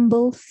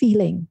humble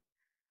feeling.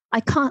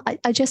 I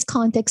just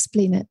can't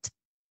explain it.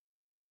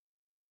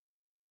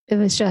 It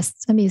was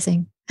just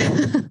amazing.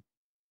 Beautiful.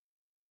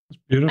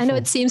 I know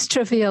it seems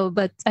trivial,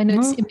 but it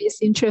may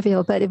seem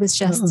trivial, but it was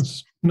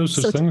just no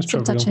such thing as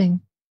trivial. So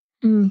touching.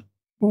 Mm.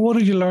 Well, what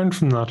did you learn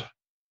from that?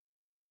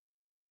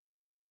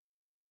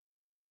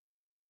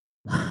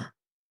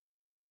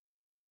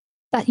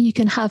 That you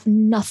can have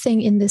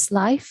nothing in this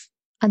life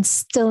and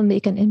still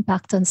make an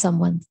impact on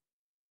someone,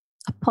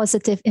 a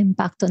positive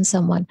impact on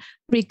someone,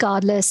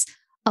 regardless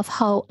of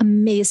how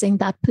amazing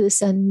that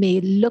person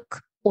may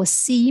look or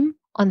seem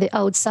on the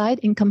outside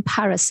in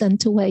comparison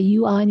to where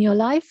you are in your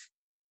life.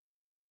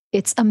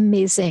 It's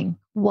amazing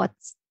what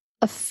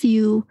a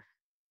few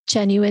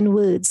genuine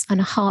words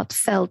and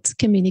heartfelt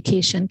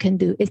communication can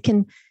do. It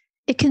can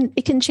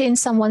change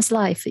someone's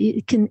life.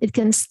 It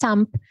can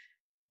stamp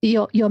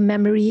your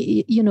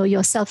memory,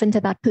 yourself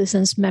into that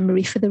person's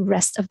memory for the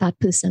rest of that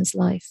person's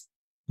life.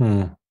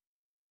 Isn't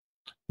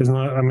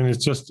that? I mean,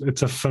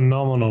 it's a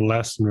phenomenal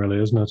lesson, really,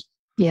 isn't it?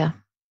 Yeah.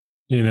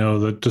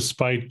 That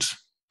despite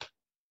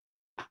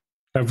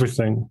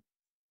everything,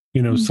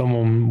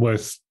 someone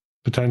with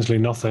potentially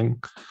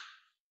nothing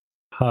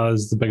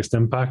has the biggest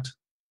impact.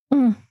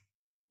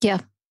 Yeah,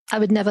 I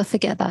would never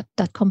forget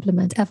that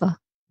compliment ever.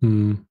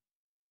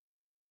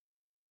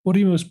 What are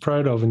you most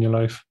proud of in your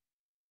life?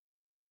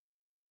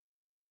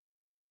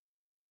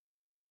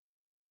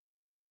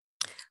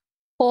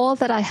 All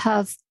that I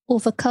have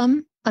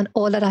overcome and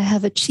all that I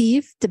have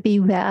achieved to be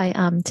where I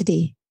am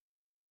today.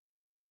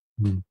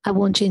 I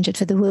won't change it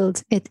for the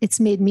world. It's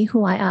made me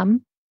who I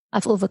am.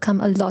 I've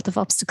overcome a lot of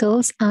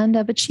obstacles and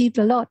I've achieved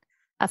a lot.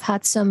 I've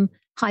had some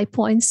high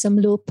points, some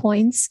low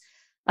points.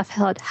 I've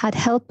had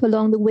help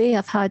along the way.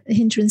 I've had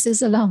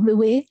hindrances along the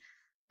way.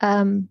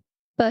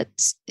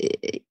 But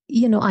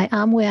I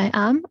am where I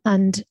am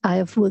and I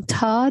have worked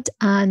hard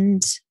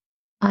and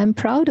I'm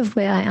proud of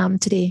where I am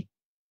today.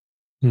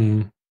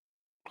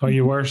 Are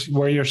you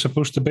where you're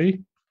supposed to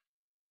be?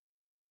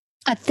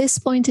 At this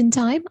point in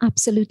time,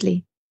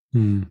 absolutely.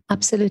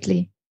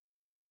 Absolutely.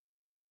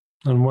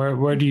 And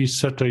where do you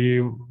sit? Are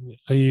you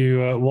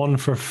one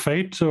for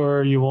fate, or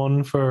are you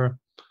one for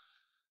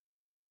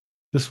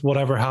this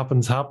whatever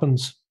happens?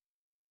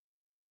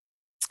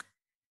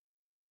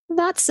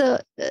 That's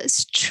a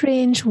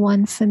strange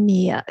one for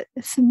me.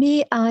 For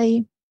me,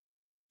 I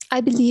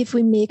believe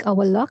we make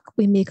our luck.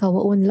 We make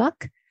our own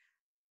luck.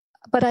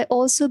 But I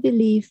also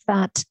believe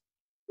that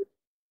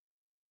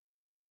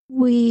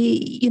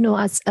we,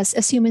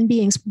 as human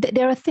beings,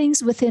 there are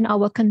things within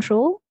our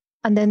control,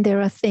 and then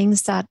there are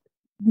things that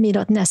may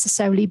not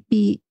necessarily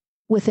be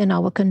within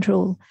our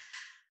control.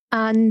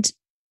 And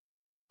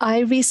I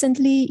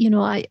recently,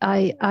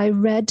 I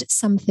read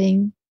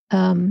something,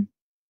 and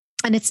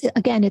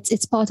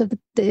it's part of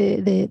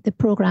the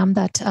program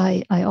that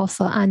I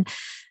offer, and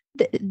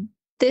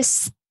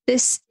this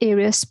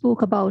area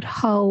spoke about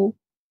how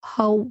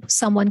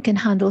someone can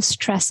handle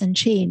stress and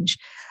change.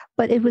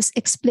 But it was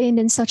explained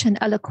in such an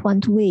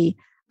eloquent way.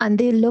 And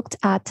they looked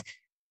at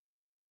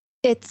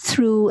it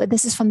through,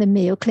 this is from the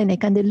Mayo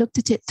Clinic, and they looked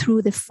at it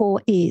through the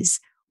 4 A's.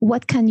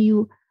 What can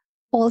you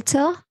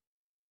alter,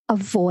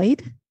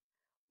 avoid?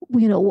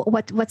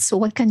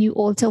 What can you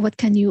alter? What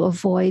can you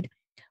avoid?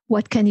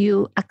 What can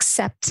you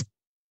accept?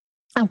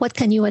 And what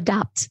can you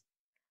adapt?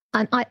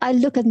 And I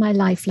look at my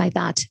life like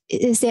that.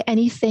 Is there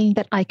anything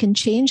that I can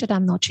change that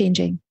I'm not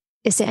changing?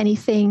 Is there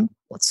anything,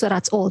 so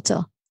that's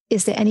alter?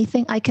 Is there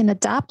anything I can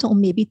adapt or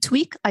maybe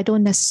tweak? I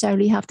don't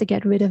necessarily have to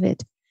get rid of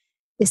it.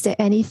 Is there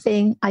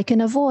anything I can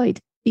avoid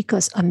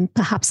because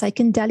perhaps I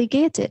can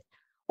delegate it?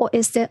 Or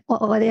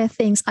are there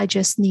things I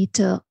just need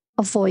to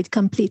avoid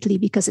completely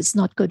because it's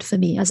not good for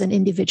me as an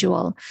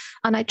individual.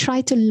 And I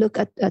try to look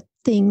at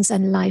things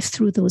and life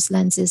through those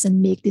lenses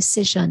and make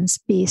decisions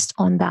based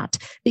on that,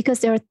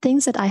 because there are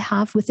things that I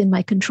have within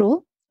my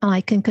control and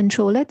I can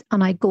control it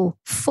and I go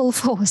full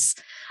force.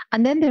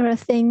 And then there are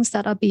things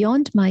that are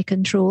beyond my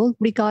control,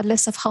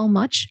 regardless of how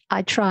much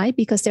I try,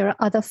 because there are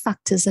other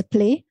factors at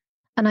play.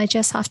 And I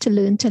just have to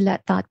learn to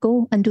let that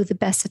go and do the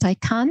best that I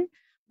can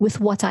with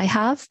what I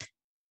have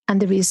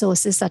and the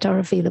resources that are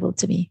available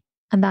to me.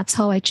 And that's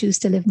how I choose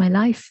to live my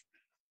life.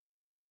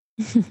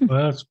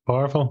 Well, that's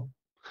powerful.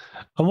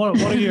 And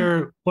what are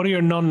your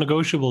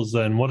non-negotiables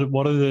then?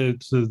 What are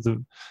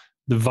the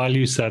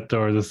value set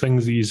or the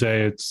things that you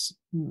say it's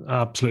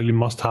absolutely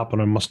must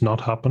happen or must not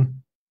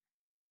happen?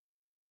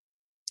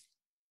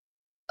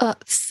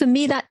 For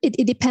me, that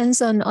it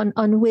depends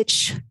on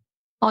which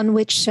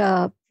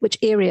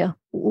area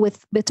we're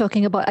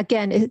talking about.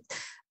 Again,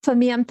 for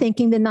me, I'm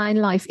thinking the 9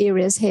 life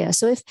areas here.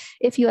 So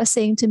if you are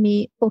saying to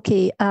me,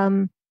 okay,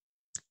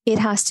 it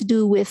has to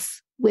do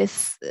with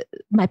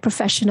my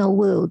professional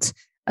world.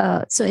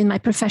 So in my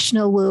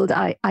professional world,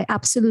 I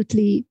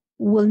absolutely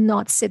will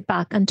not sit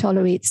back and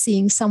tolerate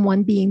seeing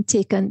someone being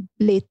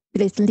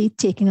blatantly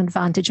taken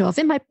advantage of.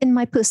 In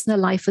my personal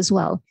life as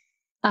well,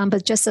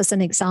 but just as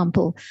an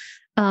example.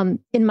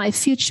 In my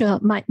future,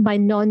 my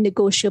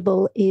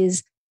non-negotiable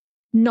is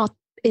not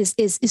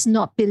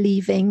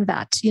believing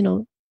that,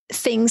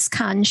 things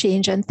can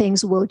change and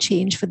things will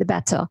change for the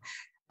better.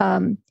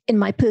 In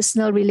my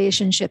personal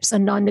relationships, a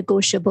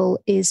non-negotiable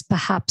is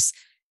perhaps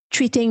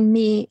treating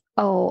me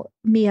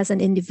as an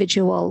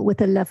individual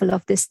with a level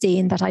of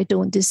disdain that I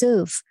don't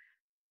deserve.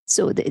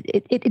 So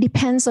it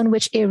depends on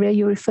which area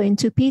you're referring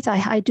to, Pete.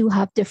 I do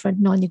have different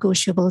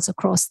non-negotiables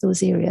across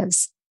those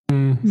areas.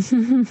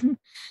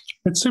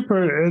 That's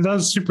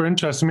super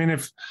interesting. I mean,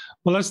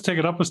 let's take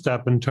it up a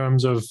step in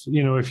terms of,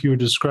 if you would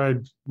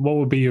describe what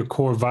would be your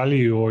core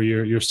value or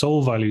your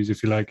soul values,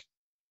 if you like.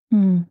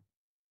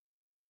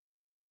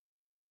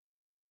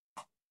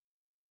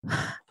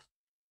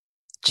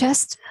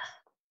 Just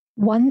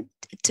one,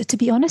 to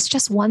be honest,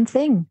 just one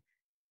thing,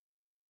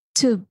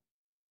 to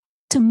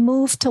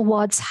move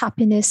towards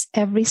happiness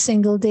every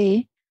single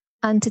day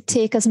and to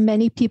take as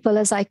many people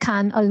as I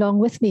can along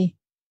with me.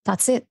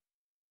 That's it.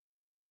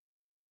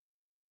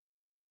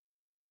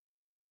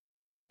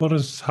 What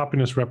does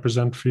happiness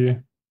represent for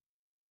you?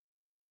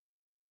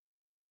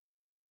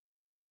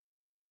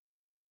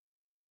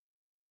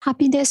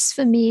 Happiness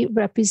for me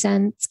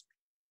represents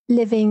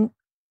living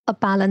a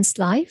balanced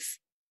life,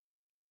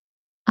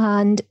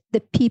 and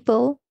the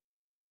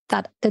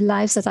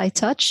lives that I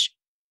touch,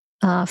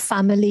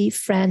 family,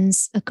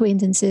 friends,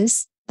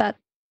 acquaintances, that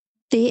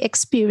they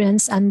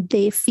experience and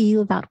they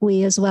feel that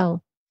way as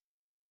well.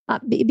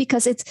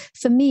 Because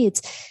for me,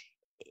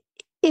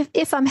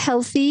 if I'm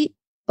healthy,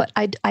 but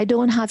I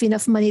don't have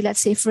enough money, let's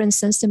say, for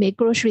instance, to make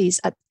groceries,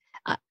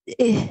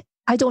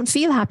 I don't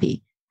feel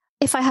happy.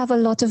 If I have a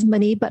lot of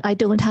money, but I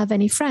don't have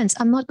any friends,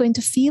 I'm not going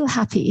to feel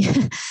happy.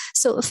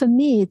 So for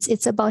me,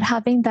 it's about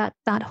having that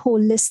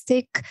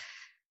holistic,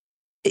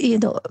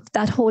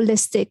 that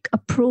holistic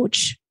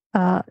approach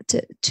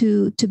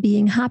to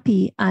being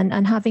happy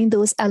and having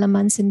those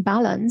elements in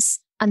balance,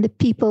 and the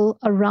people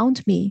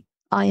around me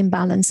are in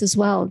balance as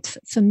well.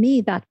 For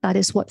me, that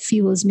is what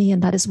fuels me,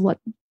 and that is what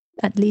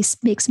at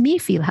least makes me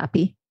feel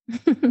happy.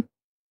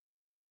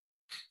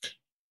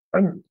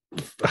 And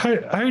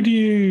how do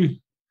you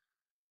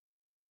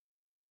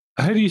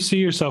see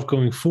yourself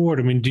going forward?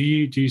 I mean, do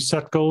you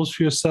set goals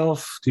for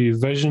yourself? Do you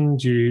vision?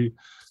 Do you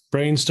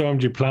brainstorm?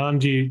 Do you plan?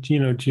 Do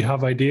you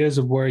have ideas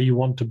of where you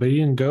want to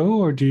be and go,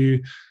 or are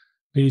you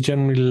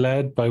generally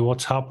led by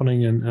what's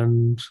happening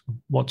and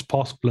what's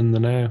possible in the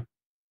now?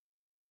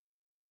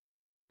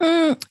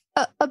 A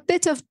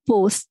bit of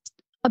both.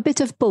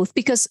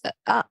 Because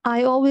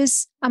I'm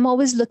always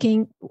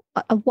looking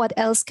at what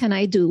else can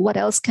I do? What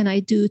else can I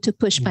do to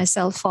push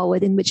myself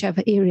forward in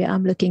whichever area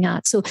I'm looking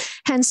at? So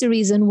hence the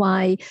reason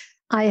why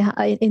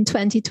I in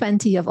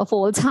 2020 of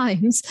all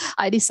times,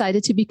 I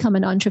decided to become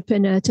an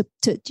entrepreneur,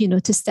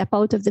 to step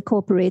out of the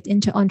corporate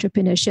into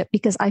entrepreneurship,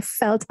 because I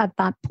felt at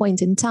that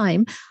point in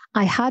time,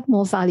 I had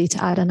more value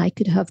to add and I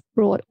could have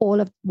brought all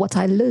of what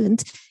I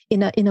learned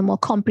in a more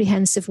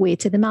comprehensive way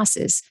to the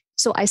masses.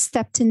 So I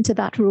stepped into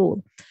that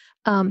role.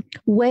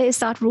 Where is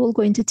that role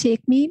going to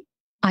take me?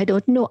 I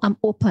don't know. I'm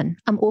open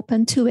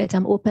to it.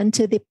 I'm open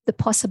to the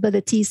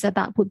possibilities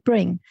that would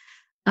bring.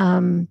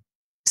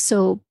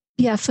 So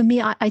yeah, for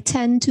me, I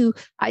tend to,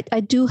 I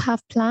do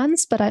have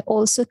plans, but I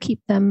also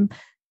keep them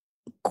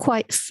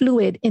quite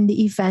fluid in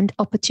the event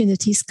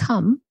opportunities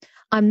come.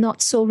 I'm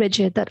not so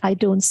rigid that I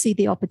don't see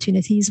the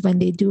opportunities when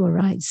they do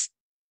arise.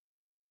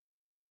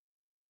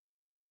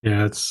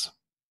 Yeah, it's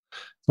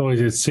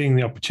seeing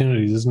the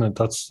opportunities, isn't it?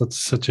 That's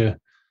such a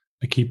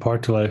key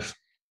part to life.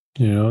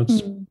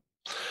 It's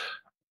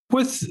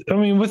with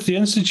the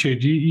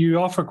Institute, you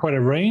offer quite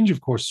a range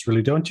of courses,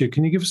 really, don't you?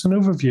 Can you give us an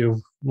overview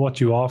of what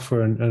you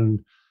offer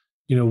and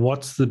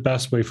what's the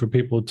best way for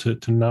people to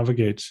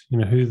navigate?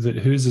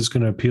 Who's this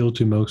going to appeal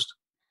to most?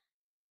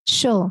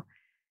 Sure.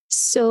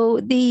 So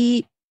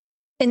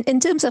in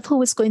terms of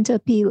who is going to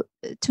appeal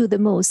to the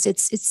most,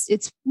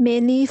 it's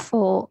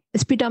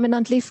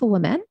predominantly for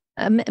women.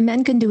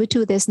 Men can do it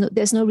too. There's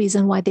no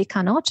reason why they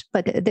cannot,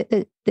 but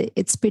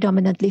it's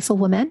predominantly for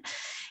women,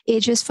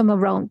 ages from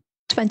around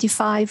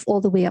 25 all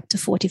the way up to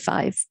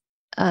 45.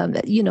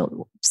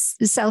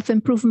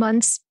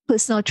 Self-improvements,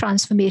 personal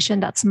transformation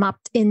that's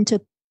mapped into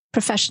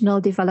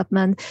professional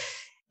development.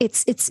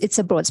 It's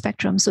a broad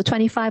spectrum. So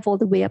 25 all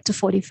the way up to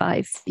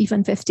 45,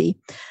 even 50,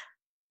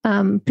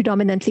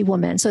 predominantly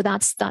women. So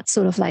that's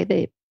sort of like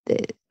the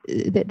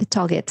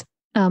target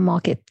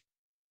market,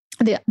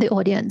 the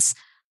audience.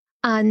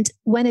 And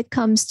when it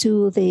comes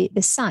to the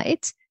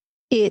site,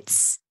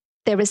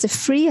 there is a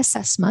free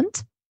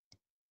assessment,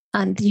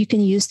 and you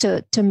can use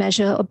to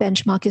measure or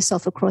benchmark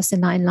yourself across the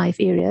 9 life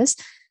areas.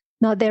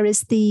 Now, there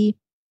is the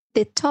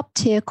top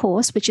tier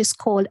course, which is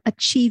called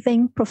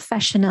Achieving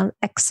Professional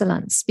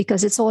Excellence,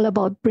 because it's all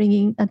about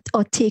bringing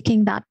or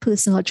taking that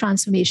personal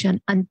transformation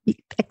and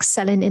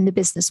excelling in the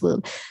business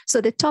world.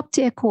 So the top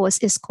tier course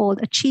is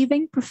called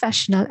Achieving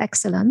Professional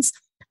Excellence,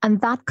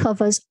 and that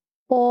covers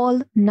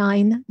all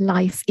 9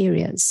 life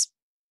areas.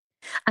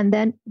 And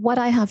then what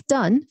I have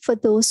done for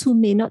those who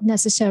may not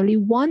necessarily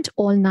want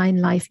all 9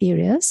 life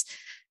areas,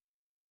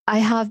 I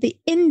have the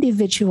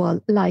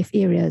individual life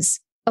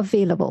areas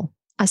available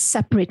as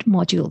separate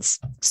modules.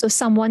 So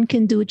someone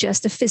can do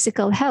just the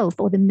physical health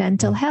or the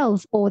mental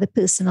health or the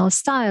personal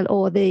style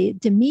or the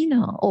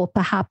demeanor or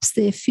perhaps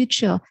the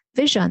future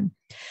vision.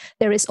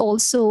 There is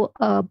also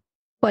a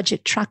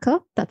budget tracker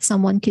that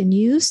someone can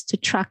use to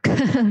track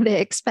their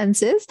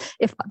expenses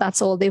if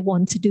that's all they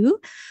want to do.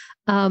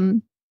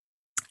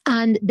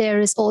 And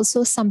there is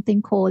also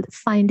something called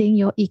Finding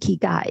Your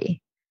Ikigai.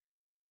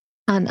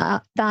 And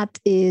that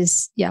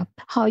is,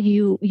 how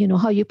you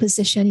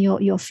position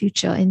your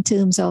future in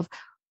terms of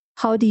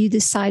how do you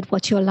decide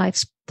what your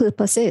life's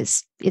purpose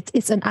is.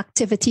 It's an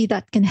activity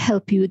that can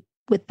help you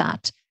with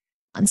that.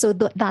 And so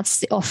that's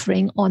the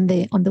offering on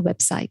the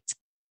website.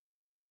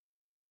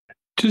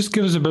 Just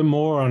give us a bit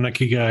more on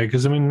Ikigai,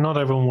 because not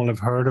everyone will have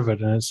heard of it,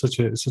 and it's such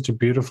a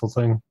beautiful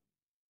thing.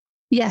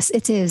 Yes,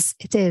 it is.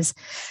 It is.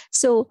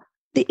 So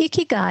the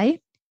Ikigai,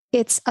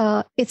 it's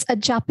a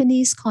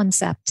Japanese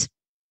concept,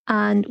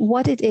 and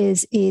what it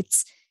is,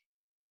 it's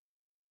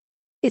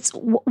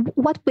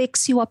what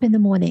wakes you up in the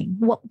morning.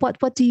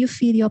 What do you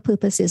feel your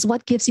purpose is?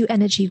 What gives you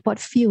energy? What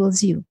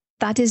fuels you?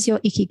 That is your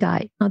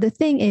Ikigai. Now the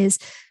thing is,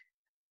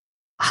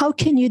 how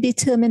can you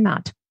determine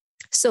that?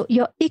 So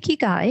your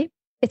Ikigai,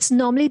 it's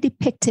normally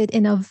depicted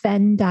in a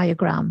Venn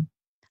diagram.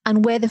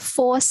 And where the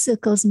 4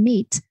 circles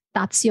meet,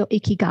 that's your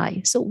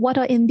Ikigai. So what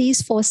are in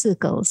these 4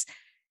 circles?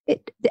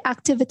 The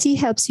activity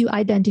helps you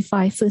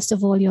identify, first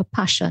of all, your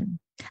passion.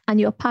 And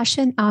your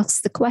passion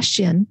asks the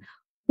question,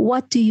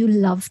 what do you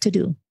love to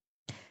do?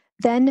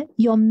 Then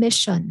your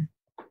mission.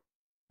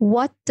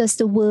 What does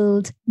the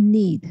world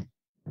need?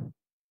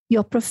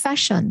 Your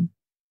profession.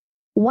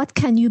 What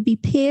can you be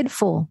paid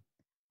for?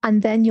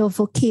 And then your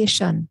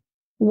vocation.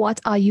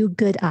 What are you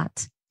good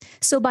at?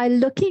 So by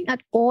looking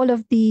at all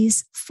of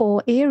these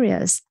 4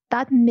 areas,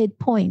 that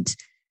midpoint,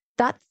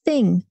 that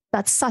thing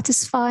that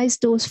satisfies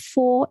those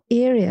 4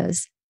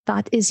 areas,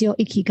 that is your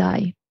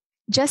Ikigai.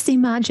 Just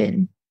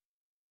imagine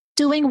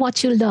doing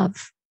what you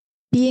love,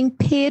 being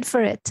paid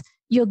for it,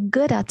 you're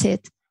good at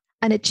it,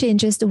 and it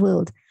changes the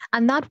world.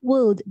 And that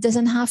world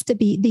doesn't have to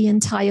be the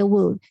entire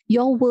world.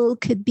 Your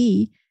world could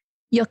be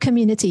your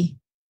community,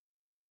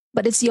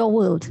 but it's your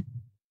world.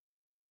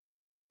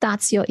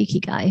 That's your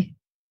Ikigai.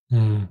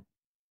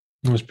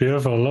 It's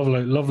beautiful.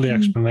 Lovely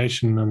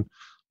explanation. And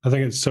I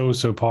think it's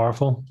so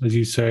powerful, as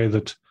you say,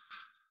 that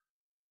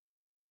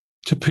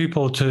to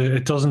people,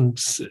 it doesn't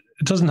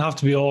have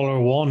to be all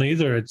or one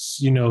either. It's,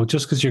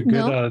 just because you're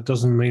good at it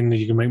doesn't mean that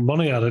you can make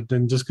money at it.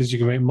 And just because you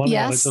can make money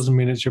at it doesn't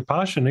mean it's your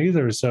passion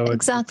either. So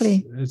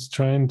exactly, it's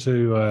trying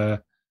to,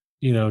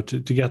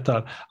 to get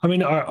that.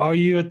 Are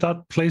you at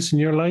that place in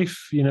your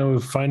life,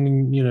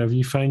 finding, have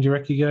you found your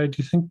Ikigai?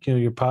 Do you think,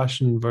 your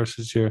passion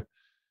versus your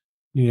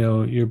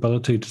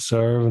ability to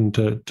serve and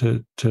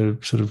to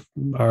sort of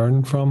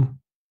earn from?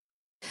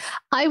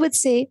 I would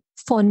say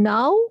for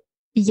now,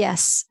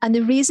 yes. And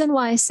the reason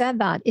why I said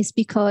that is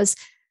because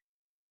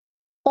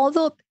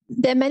although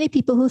there are many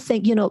people who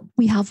think,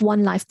 we have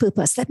one life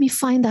purpose, let me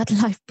find that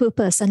life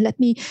purpose and let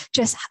me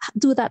just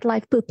do that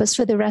life purpose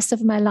for the rest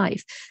of my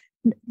life.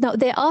 Now,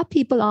 there are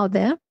people out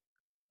there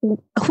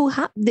who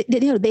have,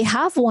 they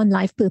have one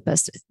life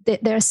purpose.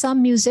 There are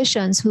some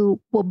musicians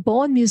who were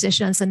born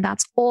musicians and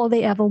that's all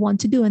they ever want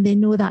to do. And they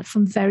know that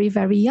from very,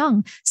 very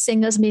young.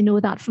 Singers may know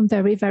that from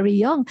very, very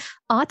young.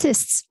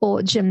 Artists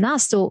or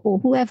gymnasts or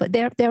whoever.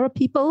 There are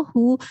people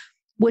who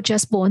were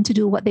just born to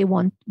do what they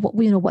want,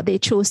 what they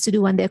chose to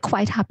do. And they're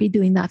quite happy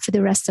doing that for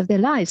the rest of their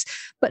lives.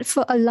 But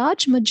for a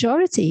large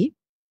majority,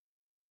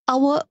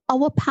 our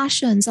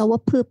passions, our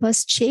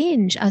purpose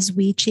change as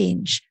we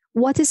change.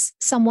 What is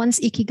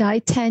someone's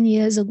Ikigai 10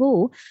 years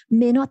ago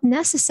may not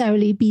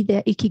necessarily be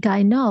their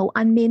Ikigai now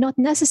and may not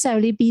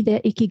necessarily be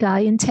their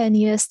Ikigai in 10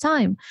 years'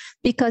 time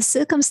because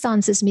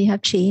circumstances may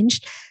have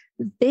changed.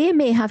 they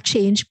may have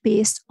changed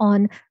based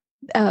on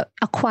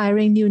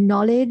acquiring new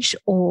knowledge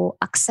or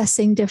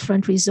accessing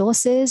different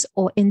resources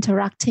or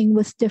interacting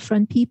with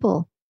different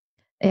people.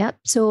 Yeah.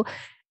 So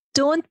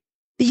don't,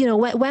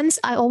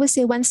 I always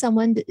say when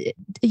someone,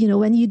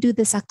 when you do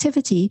this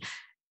activity,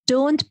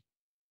 don't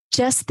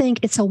just think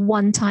it's a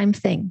one-time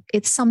thing.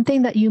 It's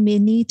something that you may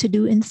need to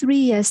do in 3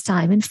 years'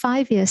 time, in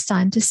 5 years'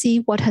 time, to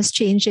see what has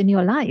changed in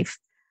your life.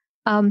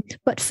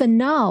 But for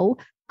now,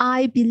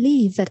 I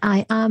believe that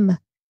I am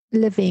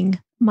living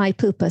my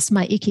purpose,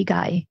 my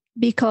ikigai,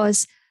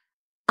 because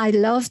I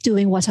love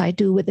doing what I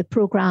do with the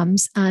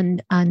programs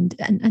and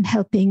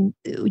helping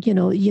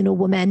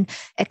women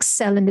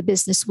excel in the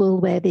business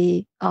world where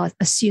they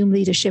assume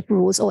leadership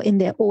roles, or in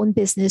their own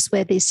business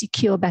where they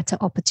secure better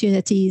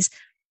opportunities,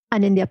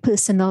 and in their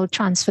personal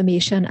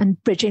transformation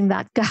and bridging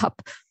that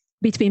gap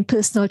between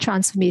personal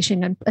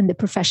transformation and the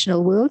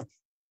professional world.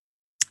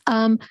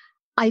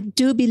 I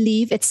do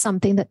believe it's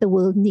something that the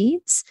world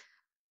needs.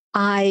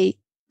 I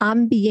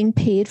am being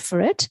paid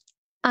for it.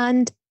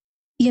 And,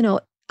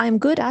 I'm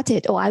good at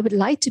it, or I would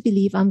like to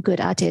believe I'm good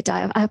at it.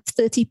 I have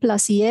 30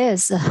 plus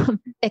years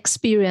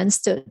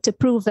experience to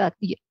prove that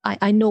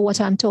I know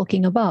what I'm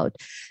talking about.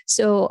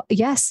 So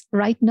yes,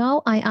 right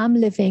now I am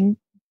living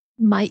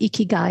my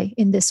ikigai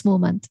in this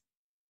moment.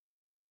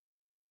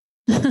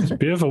 It's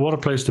beautiful. What a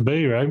place to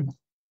be, right?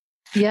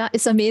 Yeah,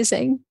 it's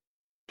amazing.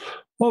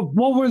 Well,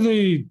 what were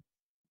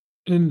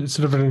in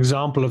sort of an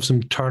example of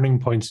some turning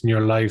points in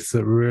your life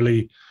that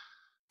really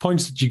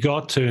points that you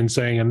got to and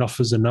saying enough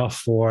is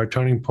enough, or a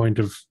turning point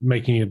of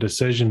making a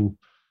decision?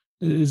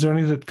 Is there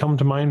any that come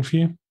to mind for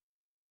you?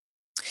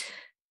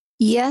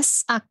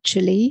 Yes,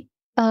 actually.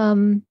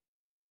 The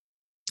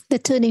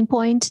turning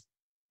point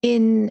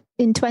in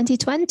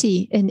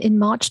 2020, in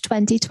March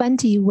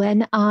 2020,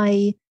 when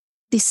I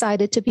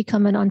decided to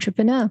become an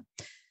entrepreneur.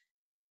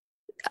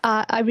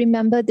 I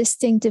remember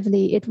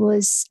distinctively, it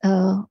was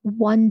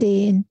one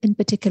day in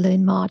particular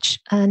in March.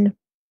 And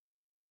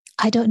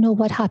I don't know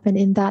what happened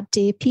in that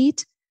day,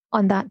 Pete.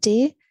 On that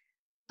day,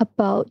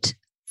 about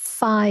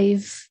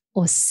 5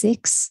 or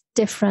 6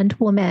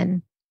 different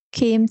women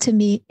came to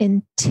me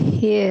in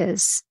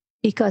tears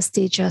because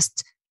they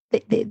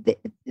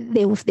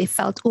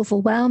felt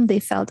overwhelmed. They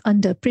felt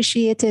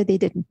underappreciated. They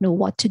didn't know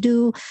what to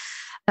do.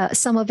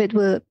 Some of it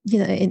were,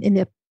 in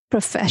a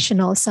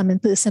professional, some in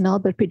personal,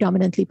 but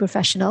predominantly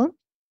professional.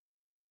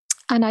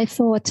 And I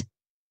thought,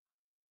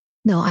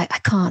 no, I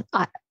can't.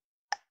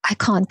 I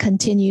can't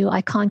continue.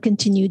 I can't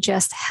continue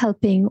just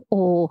helping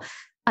or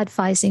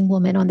advising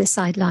women on the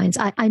sidelines.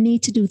 I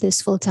need to do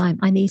this full time.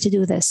 I need to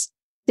do this.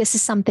 This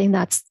is something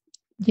that's,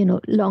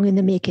 long in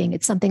the making.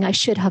 It's something I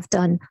should have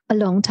done a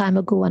long time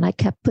ago, and I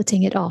kept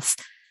putting it off.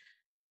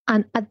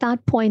 And at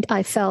that point,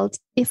 I felt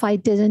if I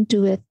didn't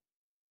do it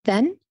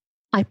then,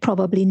 I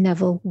probably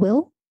never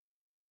will.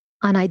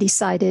 And I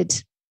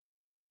decided,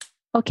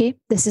 okay,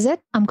 this is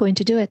it. I'm going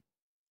to do it.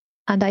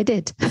 And I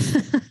did.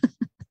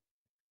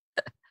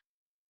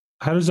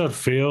 How does that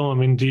feel? I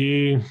mean, do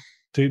you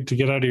to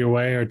get out of your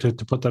way or to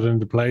put that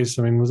into place?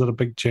 I mean, was it a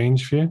big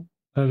change for you?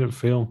 How did it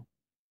feel?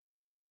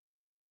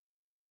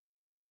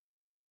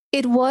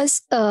 It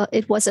was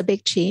a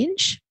big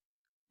change.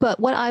 But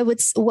what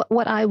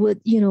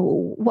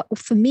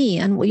for me,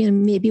 and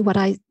maybe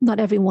not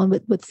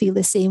everyone would feel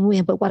the same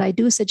way, but what I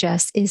do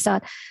suggest is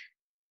that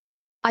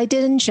I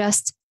didn't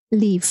just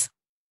leave.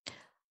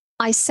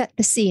 I set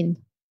the scene.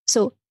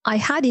 So I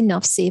had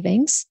enough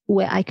savings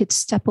where I could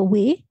step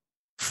away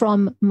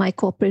from my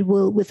corporate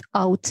world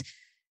without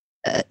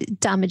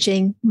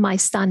damaging my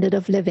standard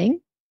of living.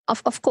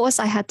 Of course,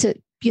 I had to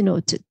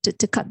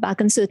cut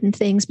back on certain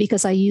things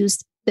because I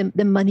used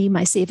the money,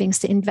 my savings,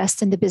 to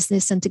invest in the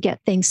business and to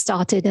get things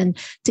started and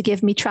to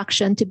give me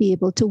traction to be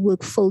able to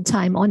work full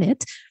time on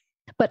it.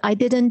 But I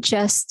didn't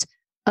just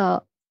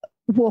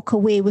walk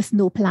away with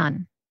no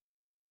plan.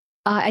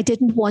 I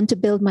didn't want to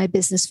build my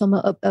business from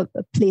a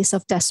place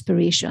of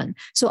desperation.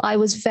 So I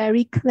was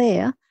very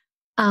clear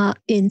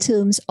in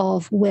terms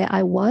of where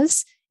I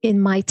was in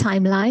my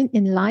timeline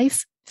in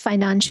life,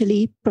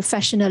 financially,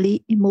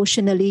 professionally,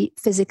 emotionally,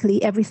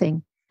 physically,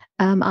 everything.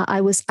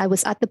 I was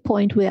at the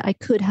point where I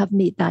could have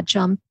made that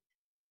jump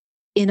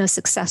in a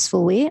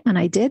successful way, and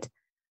I did.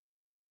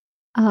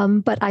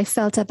 But I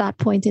felt at that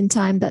point in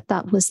time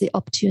that was the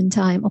opportune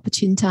time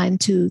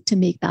to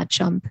make that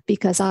jump,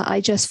 because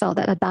I just felt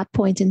that at that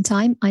point in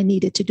time, I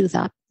needed to do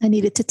that. I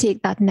needed to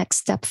take that next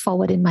step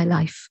forward in my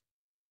life.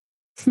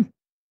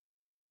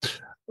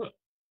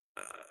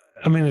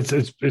 I mean,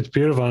 it's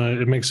beautiful,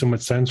 and it makes so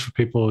much sense for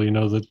people,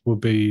 that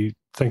would be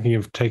thinking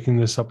of taking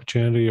this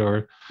opportunity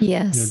or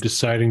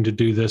deciding to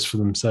do this for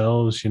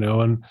themselves,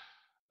 and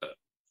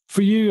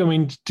for you, I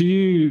mean,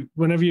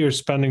 whenever you're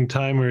spending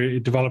time or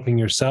developing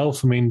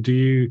yourself, I mean, are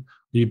you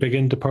big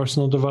into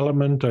personal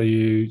development? Are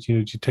you, do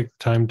you take the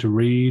time to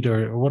read,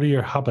 or what are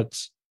your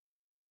habits?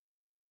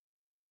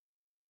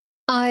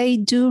 I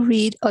do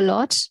read a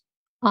lot.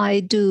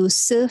 I do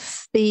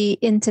surf the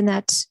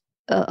internet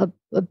a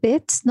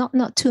bit,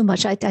 not too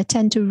much. I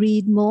tend to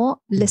read more,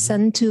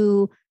 listen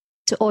to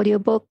to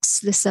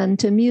audiobooks, listen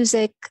to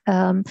music,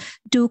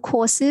 do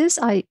courses.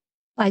 I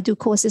do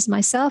courses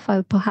myself.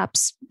 I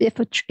perhaps,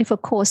 if a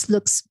course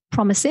looks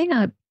promising,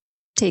 I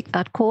take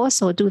that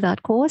course or do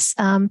that course.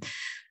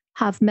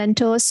 Have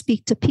mentors,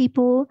 speak to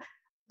people,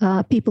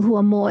 people who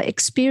are more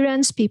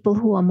experienced, people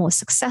who are more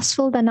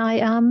successful than I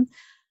am,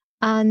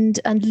 and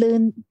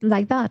learn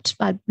like that.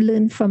 I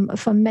learn from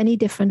many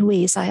different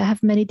ways. I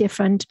have many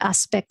different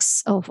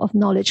aspects of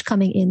knowledge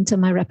coming into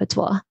my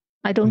repertoire.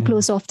 I don't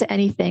close off to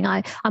anything.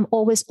 I'm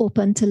always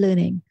open to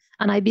learning.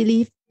 And I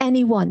believe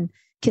anyone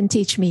can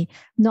teach me,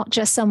 not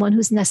just someone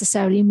who's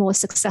necessarily more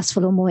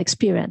successful or more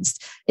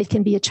experienced. It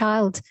can be a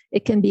child.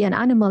 It can be an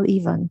animal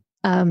even.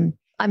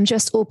 I'm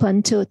just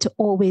open to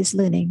always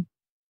learning.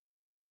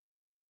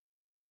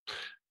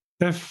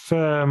 If,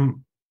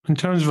 in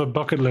terms of a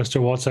bucket list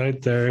or what's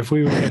out there, if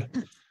we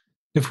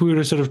were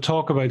to sort of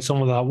talk about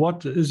some of that,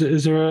 what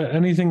is there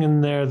anything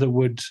in there that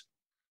would,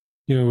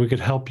 we could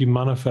help you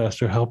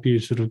manifest or help you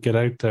sort of get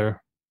out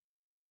there?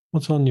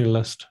 What's on your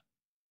list?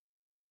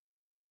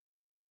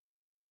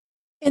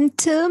 In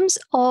terms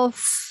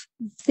of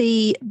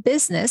the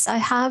business, I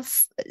have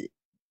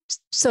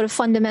sort of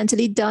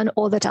fundamentally done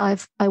all that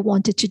I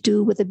wanted to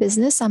do with the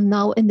business. I'm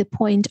now in the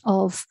point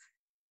of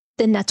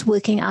the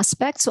networking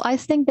aspect. So I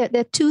think that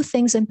there are two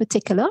things in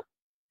particular.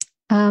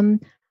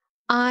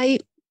 I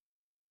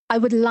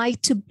would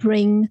like to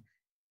bring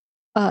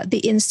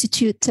the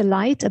Institute to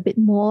light a bit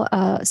more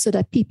so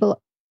that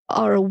people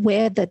are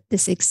aware that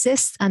this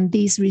exists and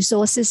these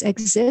resources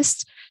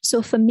exist.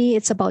 So for me,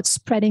 it's about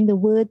spreading the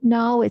word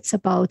now. It's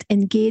about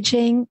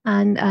engaging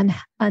and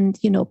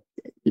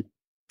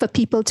for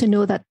people to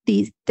know that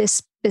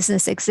this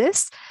business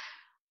exists.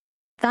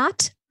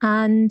 That,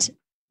 and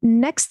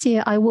next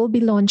year I will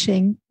be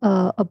launching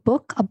a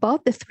book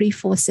about the 3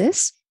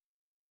 forces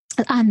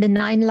and the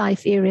 9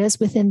 life areas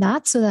within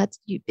that, so that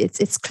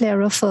it's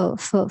clearer for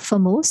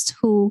most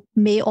who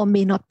may or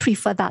may not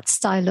prefer that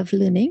style of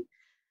learning.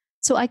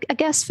 So I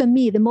guess for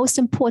me, the most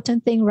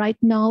important thing right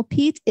now,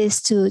 Pete,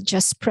 is to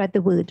just spread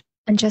the word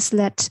and just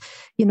let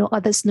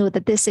others know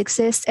that this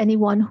exists.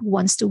 Anyone who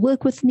wants to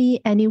work with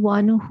me,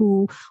 anyone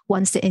who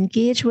wants to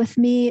engage with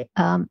me,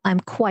 I'm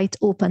quite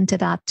open to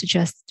that, to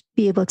just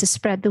be able to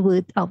spread the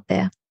word out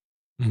there.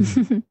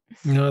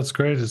 That's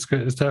great. It's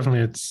good. It's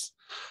definitely,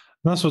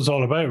 that's what it's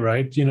all about,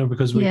 right?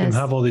 Because we can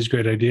have all these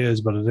great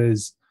ideas, but it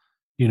is,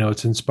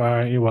 it's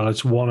inspiring. Well,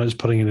 it's one, it's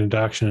putting it into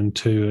action, and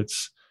 2,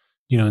 it's,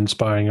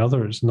 inspiring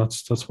others. And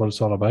that's what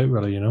it's all about,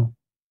 really,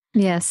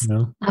 Yes,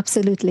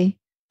 absolutely.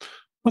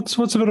 What's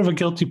a bit of a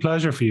guilty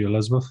pleasure for you,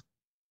 Elizabeth?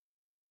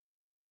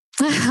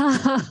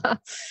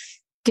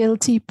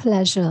 Guilty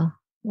pleasure.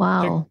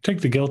 Wow.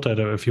 Take the guilt out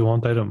of it if you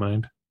want. I don't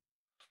mind.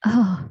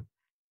 Oh.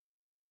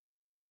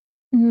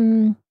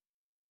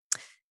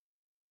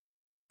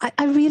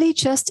 I really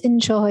just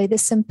enjoy the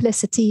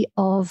simplicity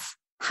of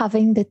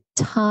having the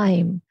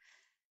time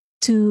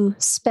to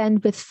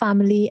spend with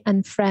family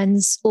and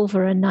friends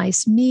over a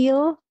nice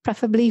meal,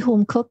 preferably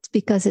home cooked,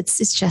 because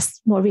it's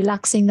just more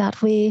relaxing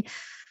that way.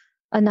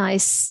 A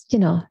nice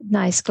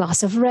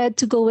glass of red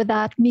to go with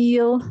that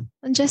meal,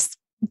 and just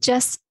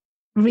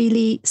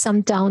really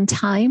some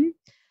downtime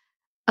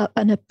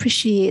and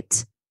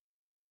appreciate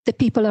the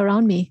people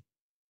around me.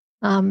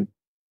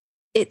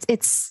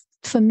 It's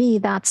for me,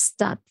 that's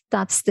the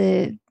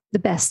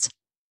best.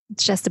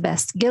 It's just the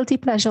best. Guilty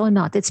pleasure or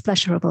not, it's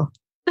pleasurable.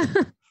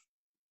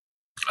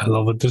 I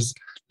love it. There's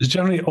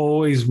generally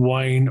always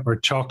wine or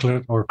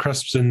chocolate or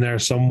crisps in there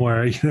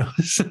somewhere,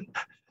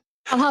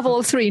 I'll have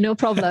all 3, no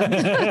problem.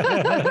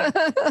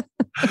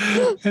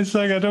 It's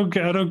like I don't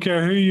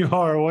care who you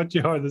are or what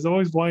you are. There's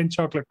always wine,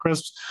 chocolate,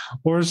 crisps,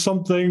 or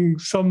some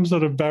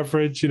sort of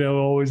beverage,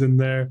 always in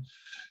there.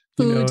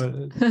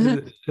 Food.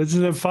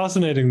 It's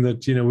fascinating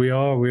that we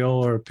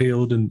all are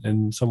appealed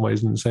in some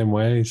ways in the same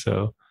way.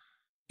 So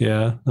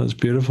yeah, that's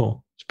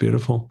beautiful. It's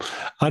beautiful.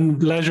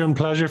 And leisure and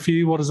pleasure for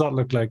you, what does that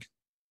look like?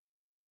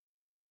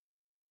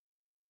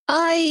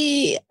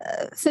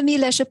 For me,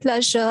 leisure,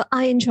 pleasure,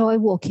 I enjoy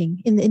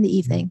walking in the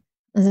evening.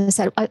 As I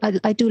said,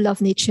 I do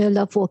love nature,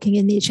 love walking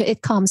in nature.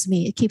 It calms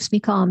me. It keeps me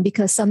calm,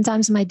 because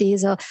sometimes my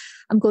days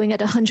I'm going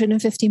at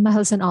 150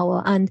 miles an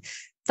hour, and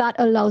that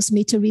allows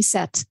me to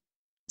reset.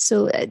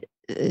 So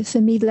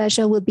for me,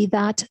 leisure will be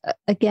that.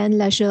 Again,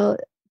 leisure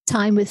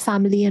time with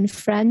family and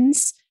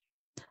friends.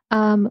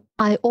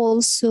 I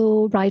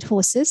also ride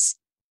horses.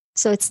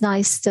 So it's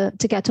nice to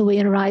get away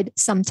and ride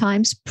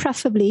sometimes,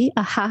 preferably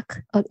a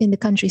hack in the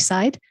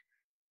countryside.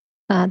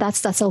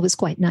 That's always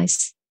quite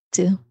nice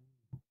too.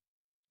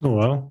 Oh,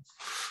 well.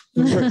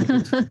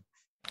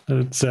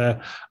 It's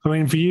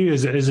for you,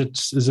 is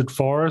it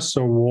forests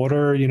or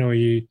water?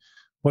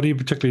 What are you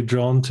particularly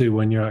drawn to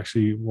when you're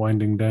actually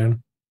winding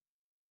down?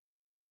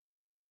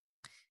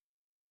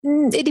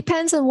 It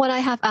depends on what I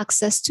have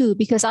access to,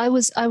 because I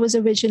was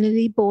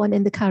originally born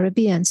in the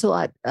Caribbean,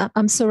 so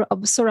I'm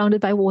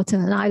surrounded by water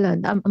and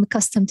island. I'm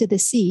accustomed to the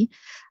sea,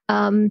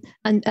 and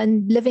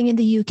living in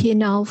the UK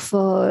now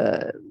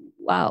for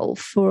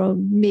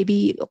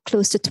maybe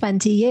close to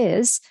 20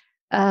 years.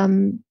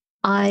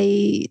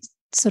 I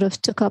sort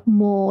of took up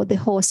more the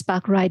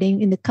horseback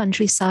riding in the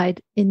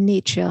countryside in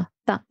nature.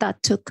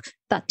 That took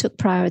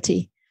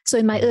priority. So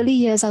in my early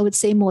years, I would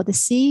say more the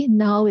sea.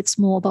 Now it's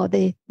more about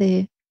the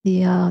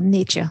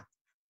nature.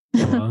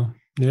 Wow.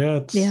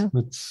 Yeah,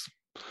 it's.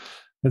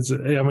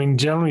 I mean,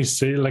 generally,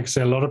 like I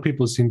say, a lot of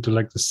people seem to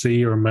like the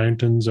sea or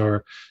mountains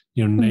or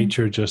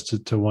nature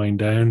just to wind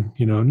down.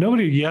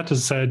 Nobody yet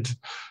has said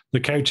the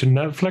couch and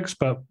Netflix,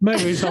 but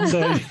maybe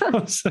someday.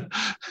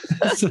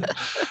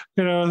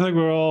 I think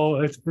we're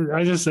all. It's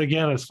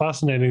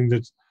fascinating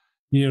that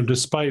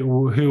despite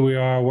who we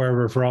are, where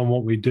we're from,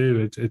 what we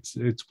do, it's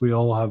we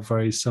all have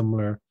very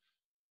similar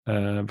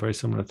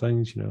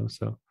things.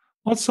 So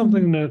what's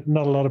something that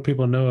not a lot of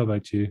people know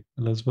about you,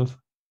 Elizabeth?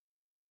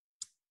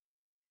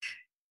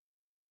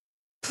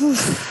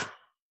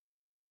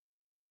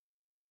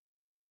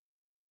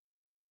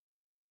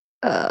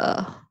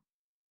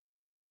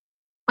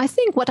 I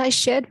think what I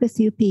shared with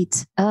you,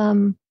 Pete,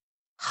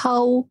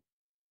 how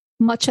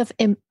much of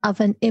an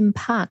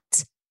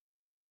impact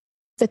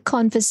the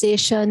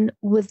conversation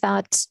with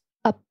that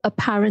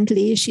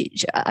apparently,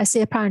 I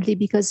say apparently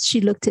because she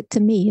looked it to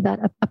me, that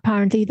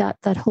apparently that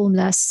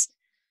homeless,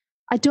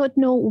 I don't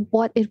know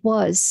what it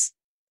was.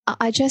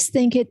 I just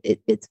think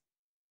it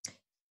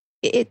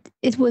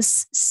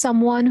was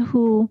someone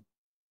who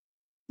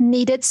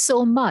needed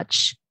so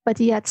much, but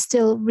yet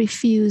still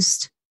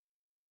refused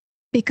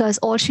because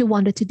all she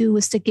wanted to do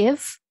was to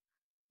give.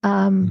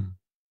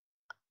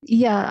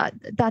 Yeah,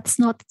 that's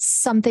not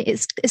something.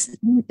 It's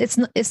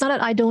not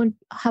that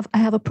I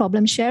have a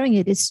problem sharing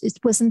it. It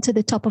wasn't to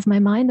the top of my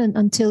mind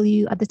until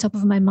you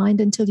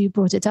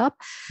brought it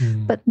up.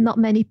 But not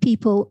many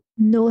people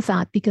know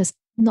that because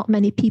not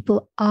many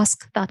people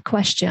ask that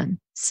question.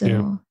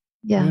 So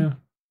yeah.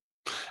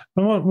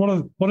 And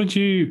what did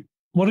you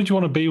want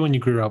to be when you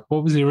grew up?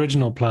 What was the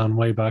original plan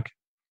way back?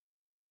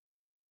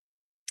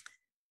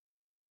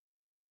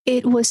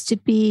 It was to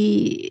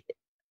be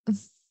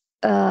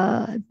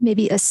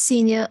maybe a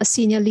senior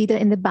leader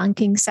in the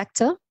banking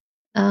sector,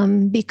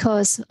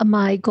 because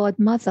my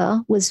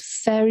godmother was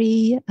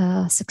very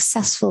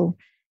successful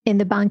in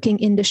the banking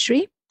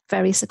industry,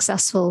 very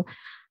successful,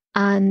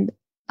 and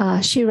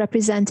she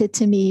represented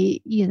to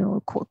me,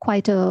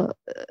 quite a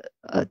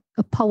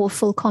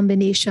powerful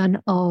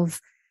combination of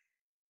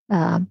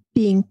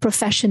being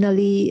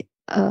professionally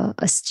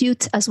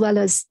astute as well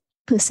as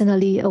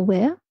personally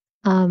aware.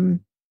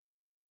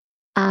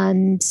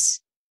 And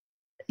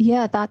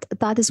yeah,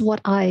 that is what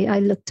I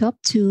looked up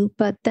to.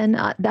 But then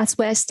that's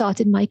where I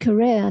started my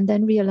career, and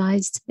then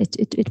realized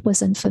it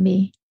wasn't for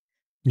me.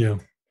 Yeah.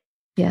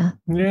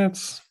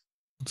 It's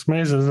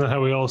amazing, isn't it,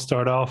 how we all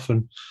start off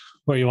and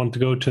where you want to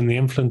go to and the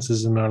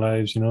influences in our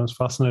lives. It's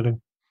fascinating.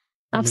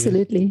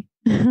 Absolutely.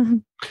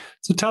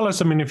 So tell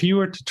us, if you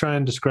were to try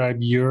and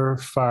describe your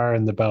fire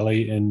in the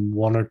belly in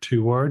one or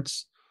two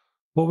words,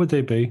 what would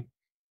they be?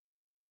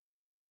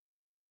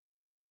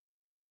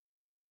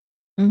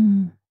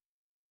 In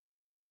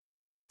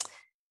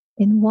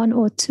one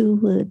or two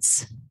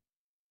words.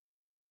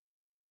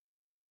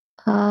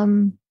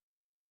 I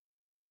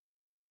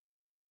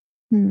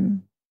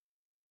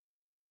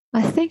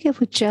think it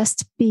would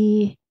just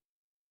be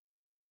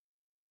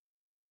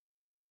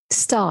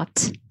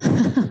start.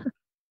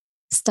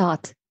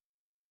 Start.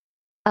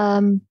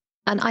 And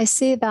I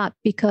say that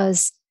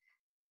because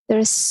there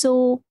is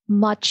so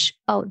much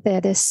out there.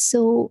 There's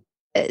so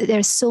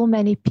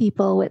many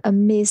people with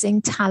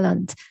amazing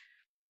talent,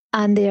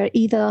 and they're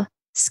either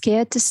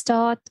scared to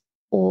start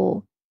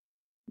or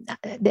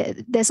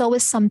there's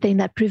always something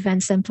that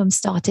prevents them from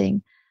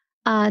starting.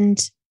 And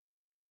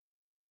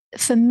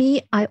for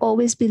me, I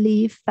always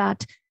believe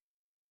that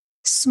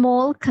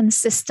small,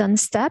 consistent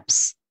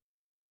steps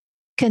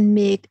can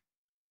make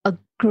a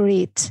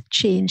great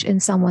change in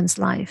someone's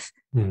life.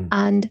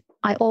 And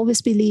I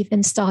always believe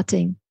in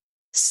starting.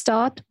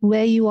 Start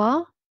where you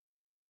are,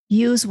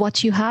 use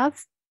what you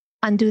have,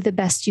 and do the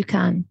best you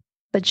can,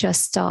 but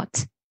just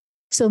start.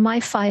 So my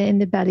fire in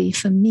the belly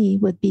for me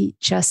would be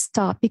just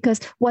start, because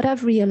what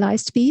I've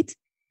realized, Pete,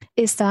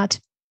 is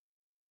that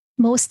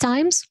most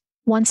times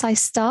once I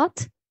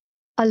start,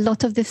 a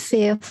lot of the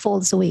fear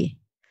falls away.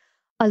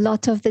 A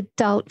lot of the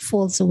doubt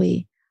falls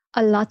away.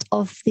 A lot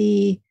of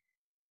the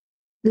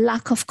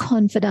lack of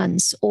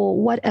confidence or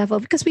whatever,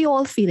 because we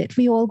all feel it.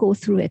 We all go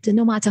through it. And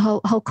no matter how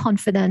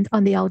confident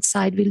on the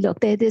outside we look,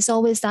 there's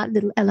always that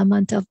little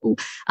element of, oh,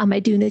 am I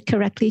doing it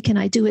correctly? Can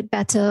I do it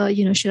better?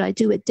 Should I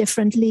do it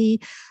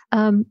differently?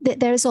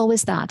 There is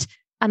always that.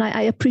 And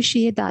I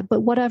appreciate that.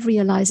 But what I've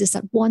realized is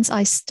that once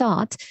I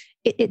start,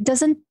 it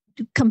doesn't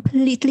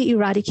completely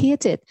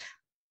eradicate it,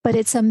 but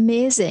it's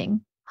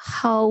amazing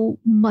how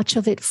much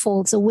of it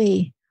falls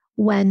away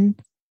when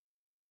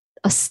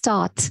a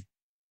start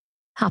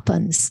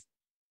happens.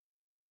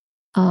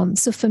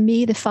 So for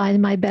me, the fire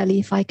in my belly,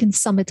 if I can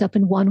sum it up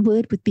in one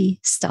word, would be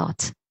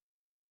start.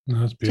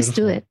 That's beautiful. Just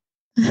do it.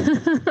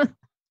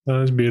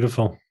 That is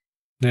beautiful.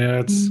 Yeah,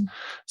 it's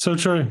so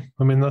true.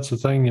 That's the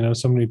thing,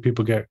 so many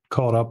people get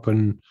caught up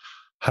in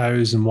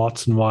hows and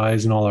whats and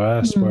whys and all the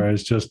rest,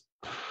 whereas just,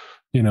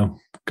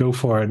 go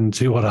for it and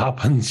see what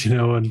happens,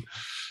 and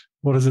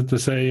what is it to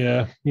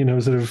say,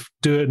 sort of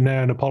do it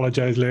now and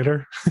apologize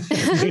later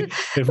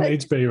if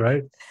needs be,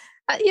 right?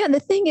 And the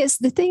thing is,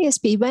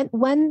 B,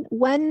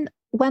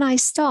 when I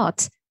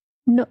start,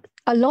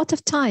 a lot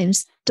of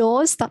times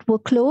doors that were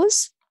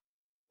closed,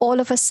 all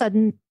of a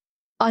sudden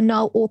are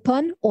now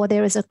open, or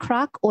there is a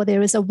crack, or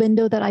there is a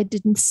window that I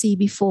didn't see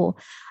before.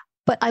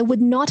 But I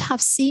would not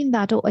have seen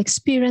that or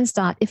experienced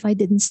that if I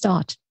didn't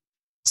start.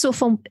 So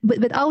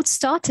without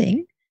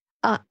starting,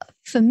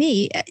 for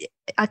me,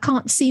 I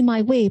can't see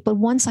my way. But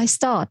once I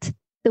start,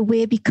 the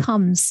way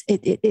becomes,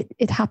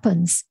 it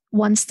happens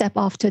one step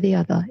after the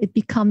other. It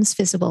becomes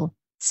visible.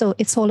 So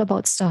it's all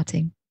about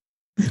starting.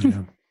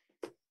 Yeah.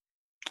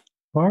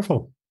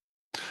 Powerful.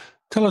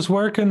 Tell us,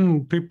 where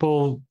can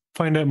people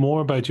find out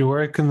more about you?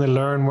 Where can they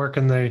learn? Where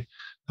can they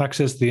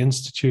access the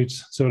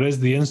institutes? So it is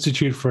the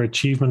Institute for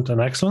Achievement and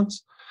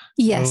Excellence.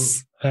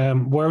 Yes. So,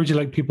 where would you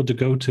like people to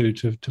go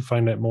to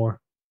find out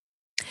more?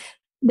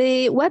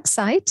 The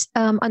website,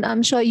 and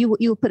I'm sure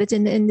you'll put it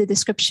in the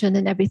description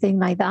and everything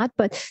like that,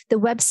 but the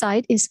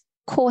website is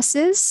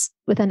courses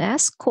with an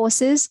S,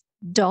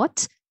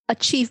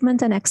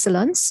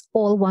 courses.achievementandexcellence,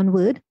 all one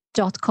word,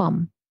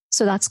 .com.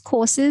 So that's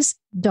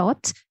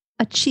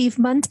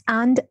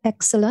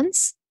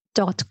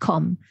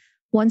courses.achievementandexcellence.com.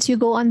 Once you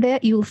go on there,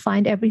 you'll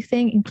find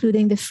everything,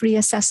 including the free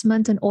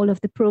assessment and all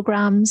of the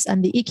programs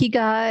and the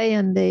Ikigai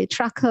and the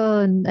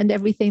tracker and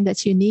everything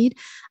that you need.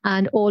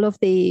 And all of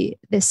the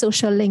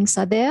social links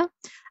are there.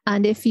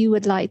 And if you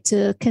would like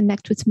to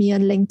connect with me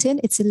on LinkedIn,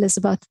 it's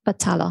Elizabeth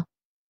Battalla.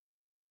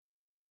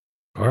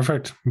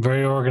 Perfect.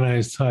 Very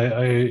organized.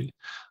 I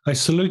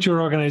salute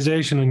your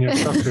organization and your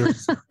structure.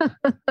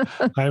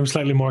 I am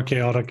slightly more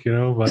chaotic,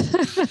 but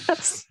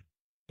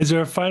is there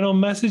a final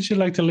message you'd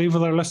like to leave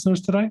with our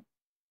listeners today?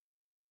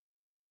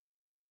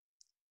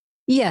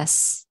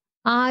 Yes,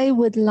 I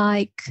would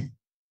like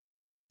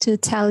to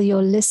tell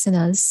your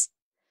listeners,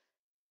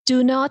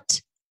 do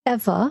not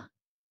ever,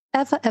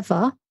 ever,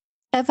 ever,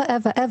 ever,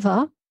 ever,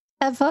 ever,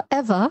 ever,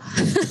 ever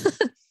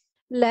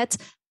let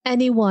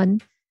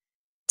anyone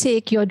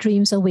take your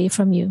dreams away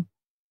from you.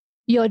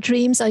 Your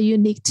dreams are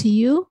unique to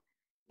you.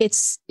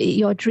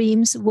 Your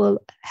dreams will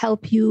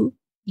help you,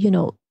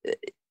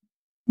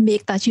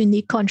 make that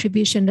unique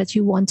contribution that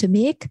you want to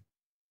make.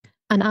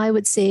 And I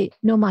would say,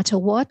 no matter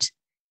what,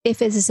 if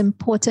it is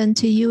important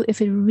to you,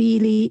 if it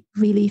really,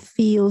 really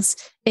feels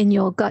in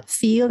your gut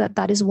feel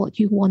that is what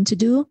you want to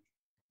do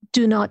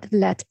not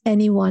let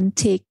anyone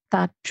take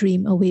that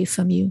dream away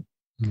from you.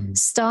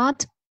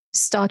 Start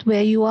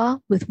where you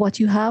are with what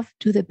you have,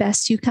 do the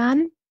best you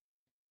can,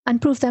 and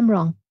prove them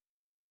wrong.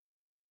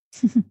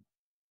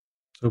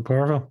 So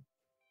powerful.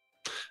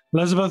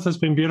 Elizabeth, it's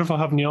been beautiful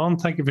having you on.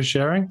 Thank you for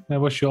sharing. I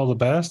wish you all the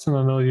best. And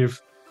I know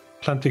you've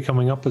plenty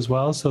coming up as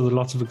well. So there are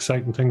lots of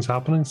exciting things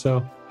happening.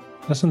 So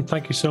listen,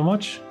 thank you so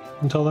much.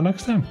 Until the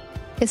next time.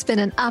 It's been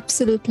an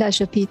absolute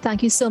pleasure, Pete.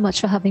 Thank you so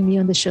much for having me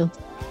on the show.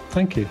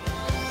 Thank you.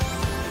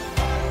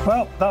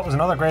 Well, that was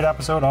another great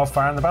episode of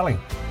Fire in the Belly.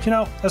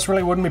 This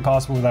really wouldn't be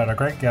possible without our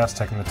great guests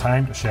taking the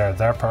time to share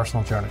their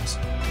personal journeys.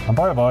 And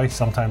boy, oh boy,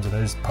 sometimes it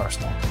is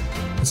personal.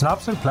 It's an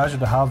absolute pleasure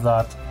to have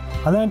that,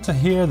 and then to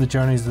hear the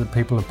journeys that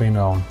people have been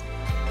on.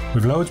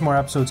 We've loads more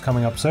episodes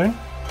coming up soon,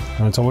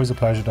 and it's always a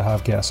pleasure to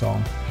have guests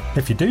on.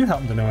 If you do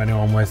happen to know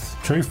anyone with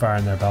true fire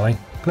in their belly,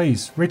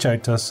 please reach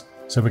out to us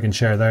so we can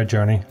share their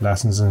journey,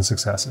 lessons and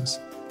successes.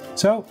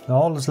 So,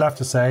 all that's left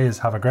to say is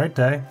have a great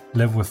day,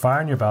 live with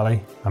fire in your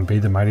belly, and be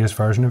the mightiest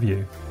version of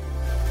you.